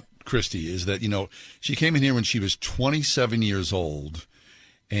interesting about Christy is that, she came in here when she was 27 years old,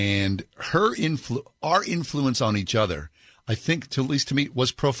 and our influence on each other, I think, at least to me,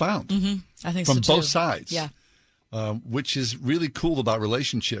 was profound. I think from so, too. both sides. Yeah. Which is really cool about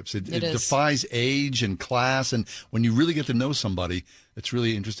relationships. It is. defies age and class, and when you really get to know somebody, it's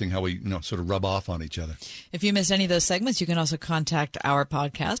really interesting how we, sort of rub off on each other. If you missed any of those segments, you can also contact our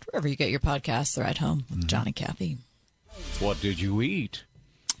podcast wherever you get your podcasts. They're at home with John and Kathy. What did you eat?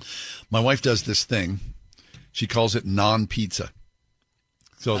 My wife does this thing. She calls it non-pizza.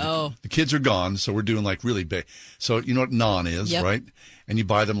 So the kids are gone, so we're doing like really big. So you know what naan is, right? And you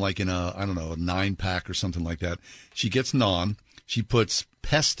buy them like in a 9-pack or something like that. She gets naan. She puts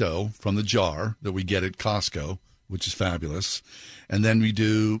pesto from the jar that we get at Costco, which is fabulous. And then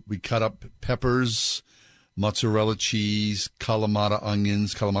we cut up peppers, mozzarella cheese, Kalamata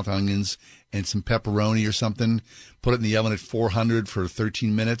onions, and some pepperoni or something. Put it in the oven at 400 for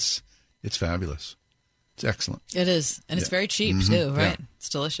 13 minutes. It's fabulous. It's excellent. It is. And it's very cheap, too, right? Yeah. It's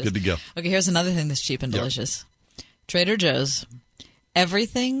delicious. Good to go. Okay, here's another thing that's cheap and delicious. Trader Joe's.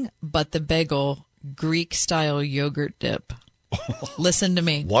 Everything but the bagel Greek-style yogurt dip. Listen to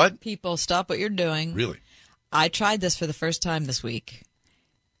me. What? People, stop what you're doing. Really? I tried this for the first time this week.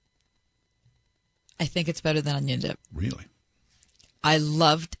 I think it's better than onion dip. Really? I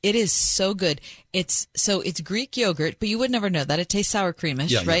loved it. Is so good. It's Greek yogurt, but you would never know that. It tastes sour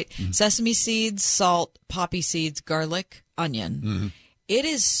creamish, right? Yeah. Mm-hmm. Sesame seeds, salt, poppy seeds, garlic, onion. Mm-hmm. It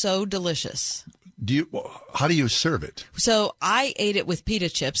is so delicious. How do you serve it? So I ate it with pita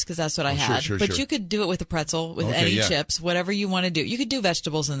chips because that's what I had. Sure. You could do it with a pretzel, with any chips, whatever you want to do. You could do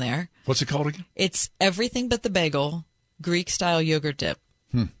vegetables in there. What's it called again? It's everything but the bagel, Greek-style yogurt dip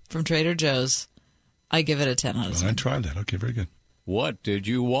from Trader Joe's. I give it a 10 out of 10. I tried that. Okay, very good. What did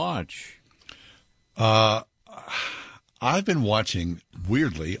you watch? I've been watching,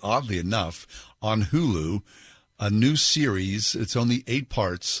 weirdly, oddly enough, on Hulu, a new series. It's only 8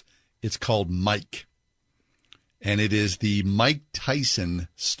 parts. It's called Mike. And it is the Mike Tyson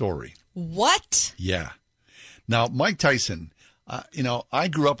story. What? Yeah. Now, Mike Tyson, I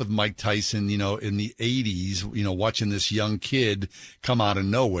grew up with Mike Tyson, in the 80s, watching this young kid come out of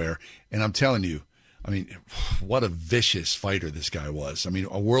nowhere. And I'm telling you, what a vicious fighter this guy was.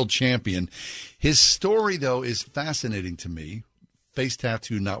 A world champion. His story, though, is fascinating to me, face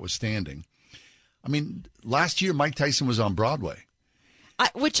tattoo notwithstanding. Last year, Mike Tyson was on Broadway.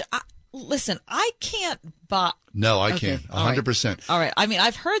 Listen, I can't buy. No, I can't. 100%. All right.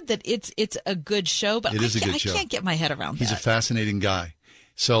 I've heard that it's a good show, but it is a good show. I can't get my head around that. He's a fascinating guy.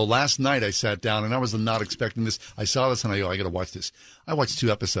 So last night I sat down and I was not expecting this. I saw this and I got to watch this. I watched 2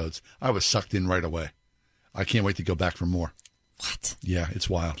 episodes. I was sucked in right away. I can't wait to go back for more. What? Yeah, it's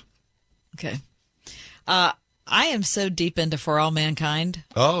wild. Okay. I am so deep into For All Mankind.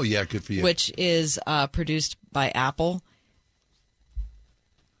 Oh, yeah, good for you. Which is produced by Apple.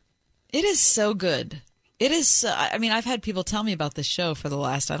 It is so good. It is. I've had people tell me about this show for the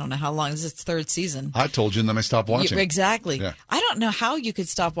last, I don't know how long. This is its 3rd season. I told you, and then I stopped watching. Exactly. Yeah. I don't know how you could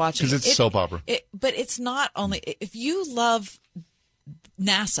stop watching. Because it's soap opera. But it's not only. If you love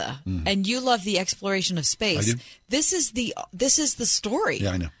NASA and you love the exploration of space, I do. This is the story.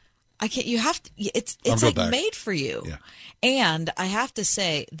 Yeah, I know. I can't. You have to. It's like made for you. Yeah. And I have to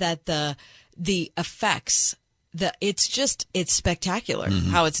say that the effects. It's spectacular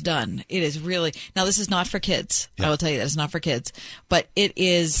how it's done. It is really. Now, this is not for kids. Yeah. I will tell you that it's not for kids, but it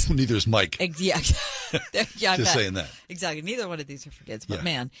is. Neither is Mike. Yeah, Just saying that. Exactly. Neither one of these are for kids. But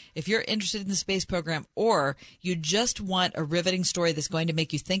man, if you're interested in the space program, or you just want a riveting story that's going to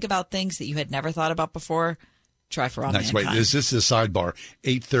make you think about things that you had never thought about before, try For All Mankind. Wait, this is a sidebar.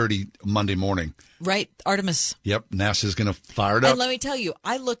 8:30 Monday morning. Right, Artemis. Yep, NASA's going to fire it up. And let me tell you,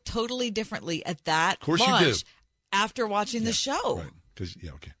 I look totally differently at that. Of course launch you do. After watching the show. Right. Because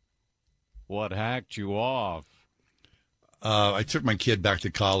okay. What hacked you off? I took my kid back to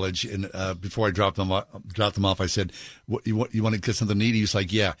college, and before I dropped them off, I said, "What you want to get something to eat?" He was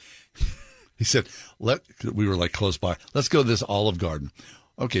like, "Yeah." He said, we were like close by. Let's go to this Olive Garden.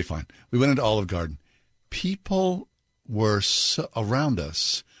 Okay, fine. We went into Olive Garden. People were around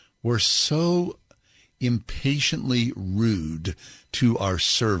us were so impatiently rude to our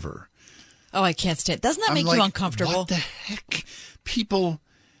server. Oh, I can't stand it. Doesn't that make you uncomfortable? What the heck? People,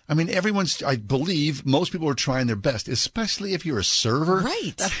 I mean, I believe most people are trying their best, especially if you're a server.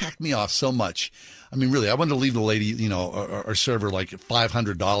 Right. That hacked me off so much. I mean, really, I wanted to leave the lady, our server like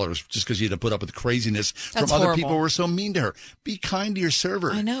 $500 just because you had to put up with craziness from other people who were so mean to her. Be kind to your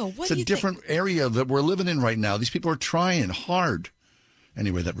server. I know. It's a different area that we're living in right now. These people are trying hard.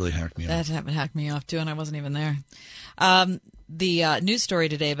 Anyway, that really hacked me off. That hacked me off, too, and I wasn't even there. The news story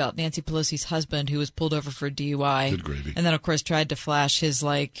today about Nancy Pelosi's husband who was pulled over for DUI. Good gravy. And then, of course, tried to flash his,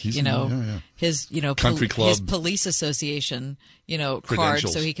 his, country club. His police association, card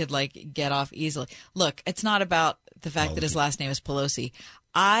so he could, get off easily. Look, it's not about the fact that his last name is Pelosi.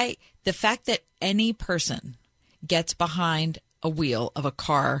 The fact that any person gets behind a wheel of a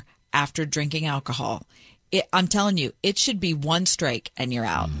car after drinking alcohol, I'm telling you, it should be one strike and you're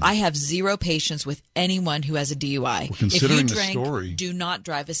out. I have zero patience with anyone who has a DUI. Well, considering if you drink, the story, do not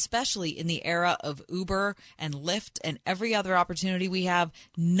drive, especially in the era of Uber and Lyft and every other opportunity we have.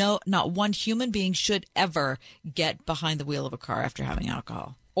 No, not one human being should ever get behind the wheel of a car after having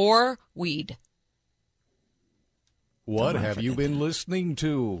alcohol or weed. What have you been listening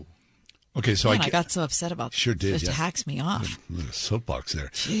to? Okay, so Man, I got so upset about sure did. It hacks me off. Look at soapbox there.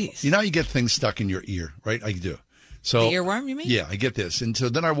 Jeez. You know, you get things stuck in your ear, right? I do. So the earworm, you mean? Yeah, I get this, and so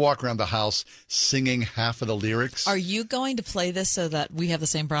then I walk around the house singing half of the lyrics. Are you going to play this so that we have the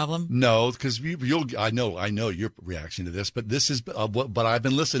same problem? No, because you'll. I know your reaction to this, but this is what I've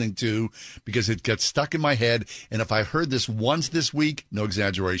been listening to because it gets stuck in my head. And if I heard this once this week, no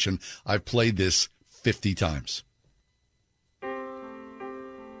exaggeration, I've played this 50 times.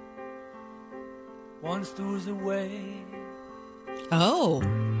 Once there was a way. Oh.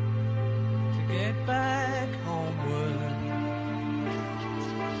 To get back homeward.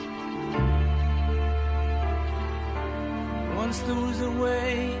 Once there was a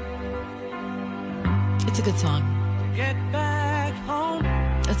way. It's a good song. To get back home.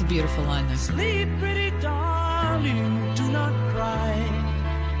 That's a beautiful line there. Sleep, pretty darling, do not cry.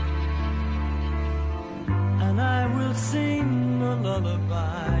 And I will sing a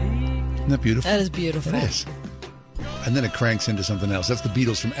lullaby. Isn't that beautiful? That is beautiful. It is. And then it cranks into something else. That's the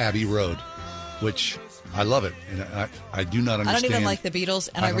Beatles from Abbey Road, which I love it, and I do not understand. I don't even like the Beatles,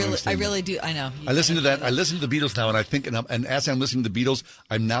 and I really do. I know. I listen to that. I listen to the Beatles now, and I think, and as I'm listening to the Beatles,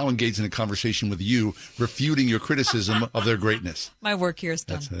 I'm now engaged in a conversation with you, refuting your criticism of their greatness. My work here is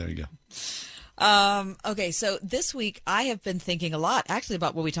done. There you go. Okay, so this week I have been thinking a lot, actually,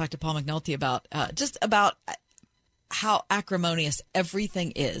 about what we talked to Paul McNulty about, just about how acrimonious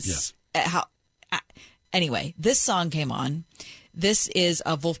everything is. Yes. Anyway, this song came on. This is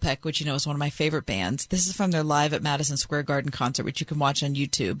Wolfpack, which is one of my favorite bands. This is from their Live at Madison Square Garden concert, which you can watch on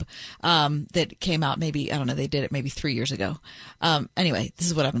YouTube. That came out maybe, I don't know, they did it maybe 3 years ago. Anyway, this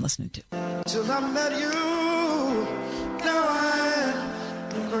is what I've been listening to. Till I met you, now I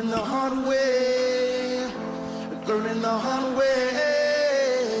learn the hard way, learning the hard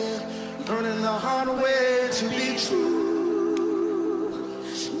way, learning the hard way to be true.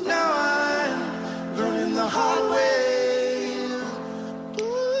 Now I'm learning the hard way.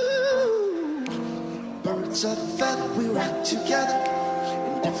 Ooh. Birds of a feather, we rock together.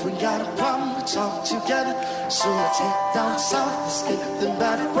 And if we got a problem, we talk together. So I take down south, escape the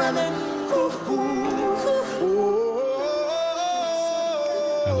bad weather.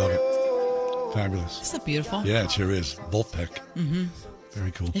 I love it. Fabulous. Isn't that beautiful? Yeah, it sure is. Wolfpack. Mm-hmm.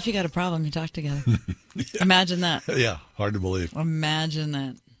 Very cool. If you got a problem, you talk together. Imagine that. Yeah, hard to believe. Imagine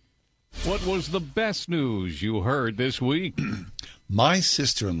that. What was the best news you heard this week? My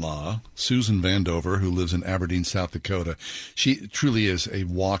sister-in-law, Susan Vandover, who lives in Aberdeen, South Dakota, she truly is a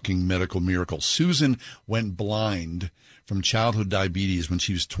walking medical miracle. Susan went blind from childhood diabetes when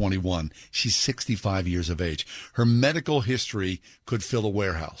she was 21. She's 65 years of age. Her medical history could fill a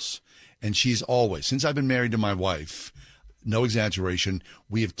warehouse. And she's always, since I've been married to my wife, no exaggeration,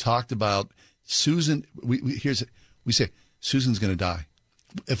 we have talked about Susan. We say, Susan's going to die.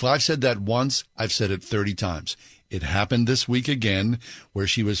 If I've said that once, I've said it 30 times. It happened this week again, where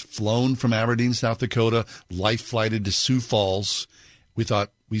she was flown from Aberdeen, South Dakota, life flighted to Sioux Falls. We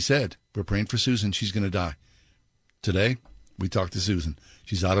said, we're praying for Susan. She's going to die. Today, we talked to Susan.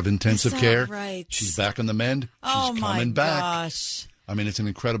 She's out of intensive care. Right? She's back on the mend. Oh, She's my coming back. gosh. I mean, it's an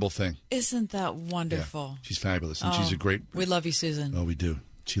incredible thing. Isn't that wonderful? Yeah, she's fabulous, and she's a great... We love you, Susan. Oh, we do.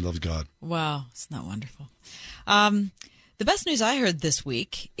 She loves God. Wow. Isn't that wonderful? The best news I heard this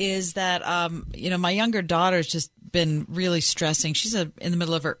week is that, my younger daughter's just been really stressing. She's in the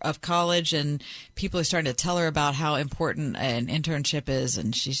middle of college, and people are starting to tell her about how important an internship is,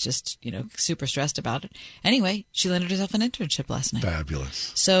 and she's just, super stressed about it. Anyway, she landed herself an internship last night.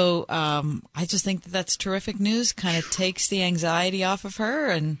 Fabulous. So I just think that's terrific news. Kind of takes the anxiety off of her,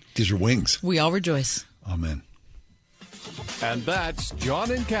 and gives her wings. We all rejoice. Amen. And that's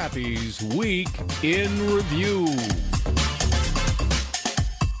John and Kathy's Week in Review.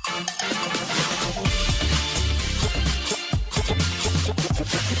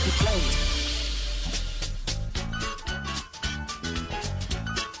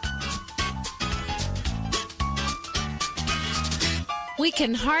 We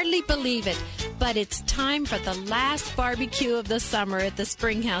can hardly believe it, but it's time for the last barbecue of the summer at the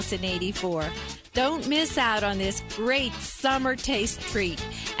Springhouse in 84. Don't miss out on this great summer taste treat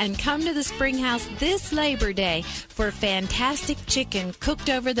and come to the Springhouse this Labor Day for fantastic chicken cooked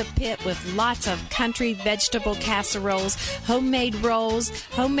over the pit with lots of country vegetable casseroles, homemade rolls,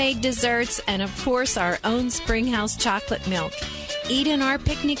 homemade desserts, and of course our own Springhouse chocolate milk. Eat in our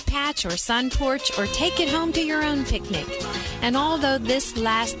picnic patch or sun porch or take it home to your own picnic. And although this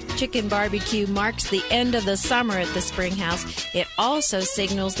last chicken barbecue marks the end of the summer at the Springhouse, it also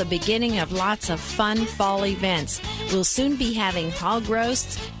signals the beginning of lots of fun fall events. We'll soon be having hog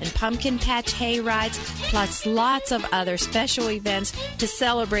roasts and pumpkin patch hay rides, plus lots of other special events to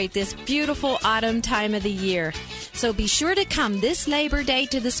celebrate this beautiful autumn time of the year. So be sure to come this Labor Day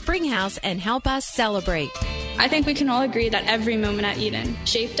to the Springhouse and help us celebrate. I think we can all agree that every moment at Eden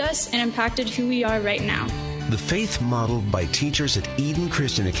shaped us and impacted who we are right now. The faith modeled by teachers at Eden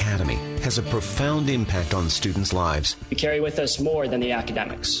Christian Academy has a profound impact on students' lives. We carry with us more than the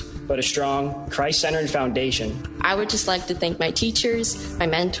academics, but a strong, Christ-centered foundation. I would just like to thank my teachers, my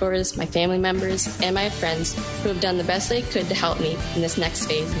mentors, my family members, and my friends who have done the best they could to help me in this next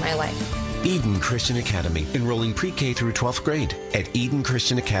phase of my life. Eden Christian Academy, enrolling pre-K through 12th grade at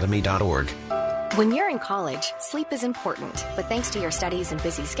EdenChristianAcademy.org. When you're in college, sleep is important, but thanks to your studies and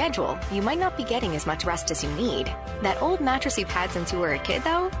busy schedule, you might not be getting as much rest as you need. That old mattress you've had since you were a kid,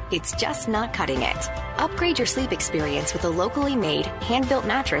 though, it's just not cutting it. Upgrade your sleep experience with a locally made, hand-built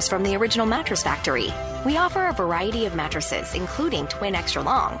mattress from the Original Mattress Factory. We offer a variety of mattresses, including twin extra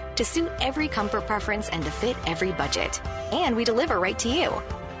long, to suit every comfort preference and to fit every budget. And we deliver right to you.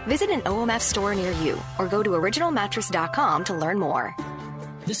 Visit an OMF store near you or go to originalmattress.com to learn more.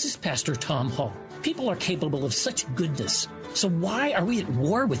 This is Pastor Tom Hall. People are capable of such goodness. So why are we at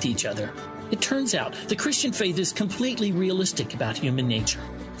war with each other? It turns out the Christian faith is completely realistic about human nature.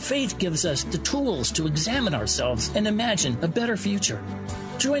 Faith gives us the tools to examine ourselves and imagine a better future.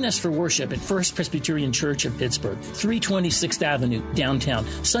 Join us for worship at First Presbyterian Church of Pittsburgh, 320 6th Avenue, downtown,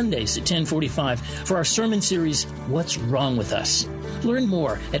 Sundays at 10:45 for our sermon series, What's Wrong With Us? Learn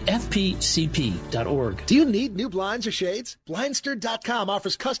more at fpcp.org. Do you need new blinds or shades? Blindster.com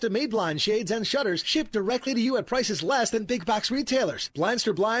offers custom-made blind shades and shutters shipped directly to you at prices less than big box retailers.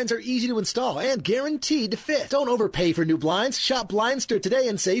 Blindster blinds are easy to install and guaranteed to fit. Don't overpay for new blinds. Shop Blindster today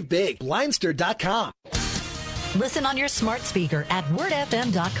and save big. Blindster.com. Listen on your smart speaker at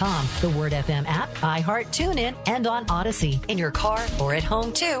wordfm.com, the Word FM app, iHeart, TuneIn, and on Odyssey. In your car or at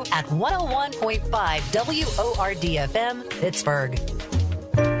home, too, at 101.5 WORD-FM, Pittsburgh.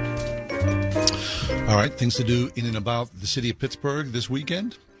 All right, things to do in and about the city of Pittsburgh this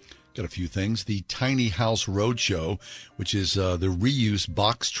weekend. Got a few things. The Tiny House Roadshow, which is the reuse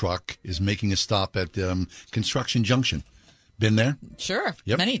box truck, is making a stop at Construction Junction. Been there? Sure.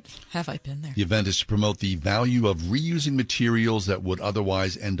 Yep. Many have I been there. The event is to promote the value of reusing materials that would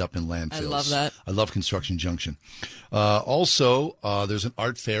otherwise end up in landfills. I love that. I love Construction Junction. Also, there's an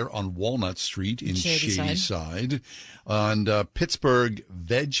art fair on Walnut Street in Shadyside. And Pittsburgh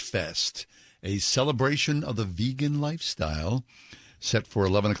Veg Fest, a celebration of the vegan lifestyle, set for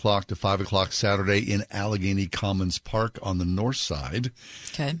 11 o'clock to 5 o'clock Saturday in Allegheny Commons Park on the north side.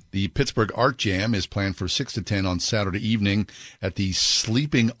 Okay. The Pittsburgh Art Jam is planned for 6 to 10 on Saturday evening at the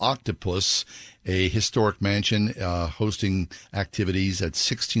Sleeping Octopus, a historic mansion hosting activities at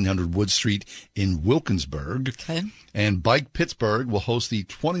 1600 Wood Street in Wilkinsburg. Okay. And Bike Pittsburgh will host the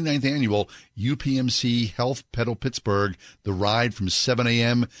 29th annual UPMC Health Pedal Pittsburgh, the ride from 7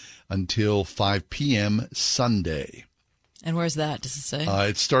 a.m. until 5 p.m. Sunday. And where's that? Does it say?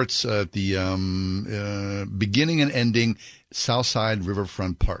 It starts at the beginning and ending Southside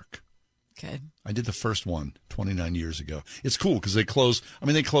Riverfront Park. Okay. I did the first one 29 years ago. It's cool because they close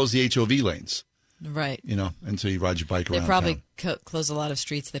the HOV lanes. Right. You know, and so you ride your bike around They probably town. Close a lot of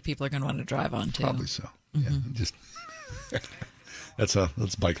streets that people are going to want to drive on, too. Probably so. Mm-hmm. Yeah, just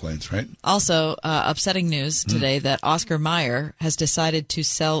That's bike lanes, right? Also, upsetting news today that Oscar Mayer has decided to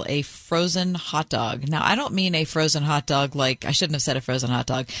sell a frozen hot dog. Now, I don't mean a frozen hot dog like, I shouldn't have said a frozen hot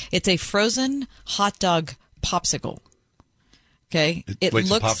dog. It's a frozen hot dog popsicle. Okay? It's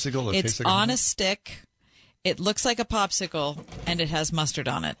a popsicle? It's on a stick. It looks like a popsicle, and it has mustard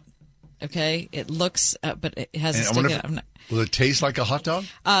on it. Okay? It looks, but it has a stick in it. Will it taste like a hot dog?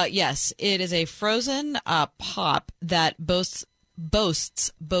 Yes. It is a frozen pop that boasts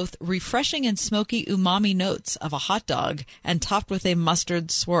both refreshing and smoky umami notes of a hot dog and topped with a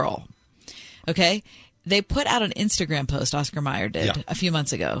mustard swirl. Okay? They put out an Instagram post, Oscar Mayer did, a few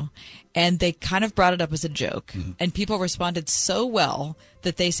months ago, and they kind of brought it up as a joke. And people responded so well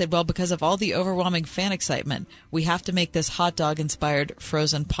that they said, well, because of all the overwhelming fan excitement, we have to make this hot dog-inspired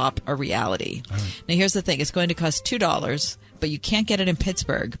frozen pop a reality. Right. Now, here's the thing. It's going to cost $2, but you can't get it in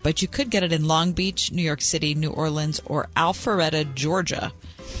Pittsburgh. But you could get it in Long Beach, New York City, New Orleans, or Alpharetta, Georgia,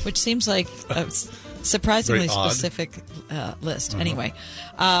 which seems like a surprisingly specific list. Anyway,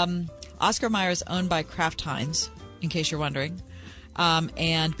 Oscar Mayer is owned by Kraft Heinz, in case you're wondering.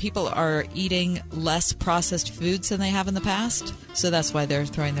 And people are eating less processed foods than they have in the past. So that's why they're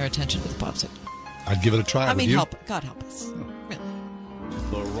throwing their attention to the popsicle. I'd give it a try. I mean, God help us. Really.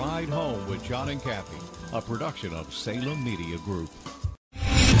 The Ride Home with John and Kathy, a production of Salem Media Group.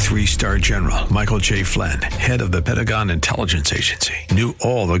 3-star General Michael J. Flynn, head of the Pentagon Intelligence Agency, knew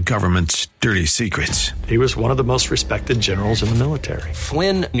all the government's dirty secrets. He was one of the most respected generals in the military.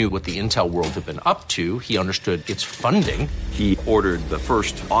 Flynn knew what the intel world had been up to. He understood its funding. He ordered the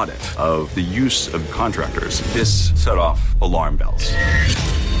first audit of the use of contractors. This set off alarm bells.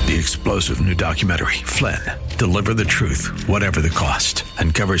 The explosive new documentary, Flynn, Deliver the Truth, Whatever the Cost,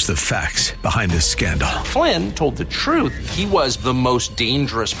 uncovers the facts behind this scandal. Flynn told the truth. He was the most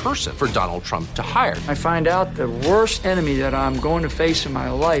dangerous person for Donald Trump to hire. I find out the worst enemy that I'm going to face in my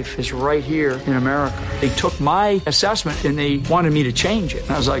life is right here in America. They took my assessment and they wanted me to change it.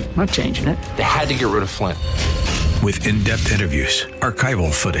 And I was like, I'm not changing it. They had to get rid of Flynn. With in-depth interviews,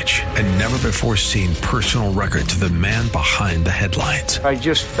 archival footage, and never-before-seen personal records of the man behind the headlines. I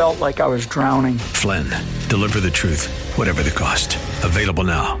just felt like I was drowning. Flynn, Deliver the Truth, Whatever the Cost. Available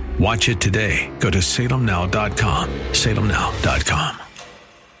now. Watch it today. Go to salemnow.com. salemnow.com.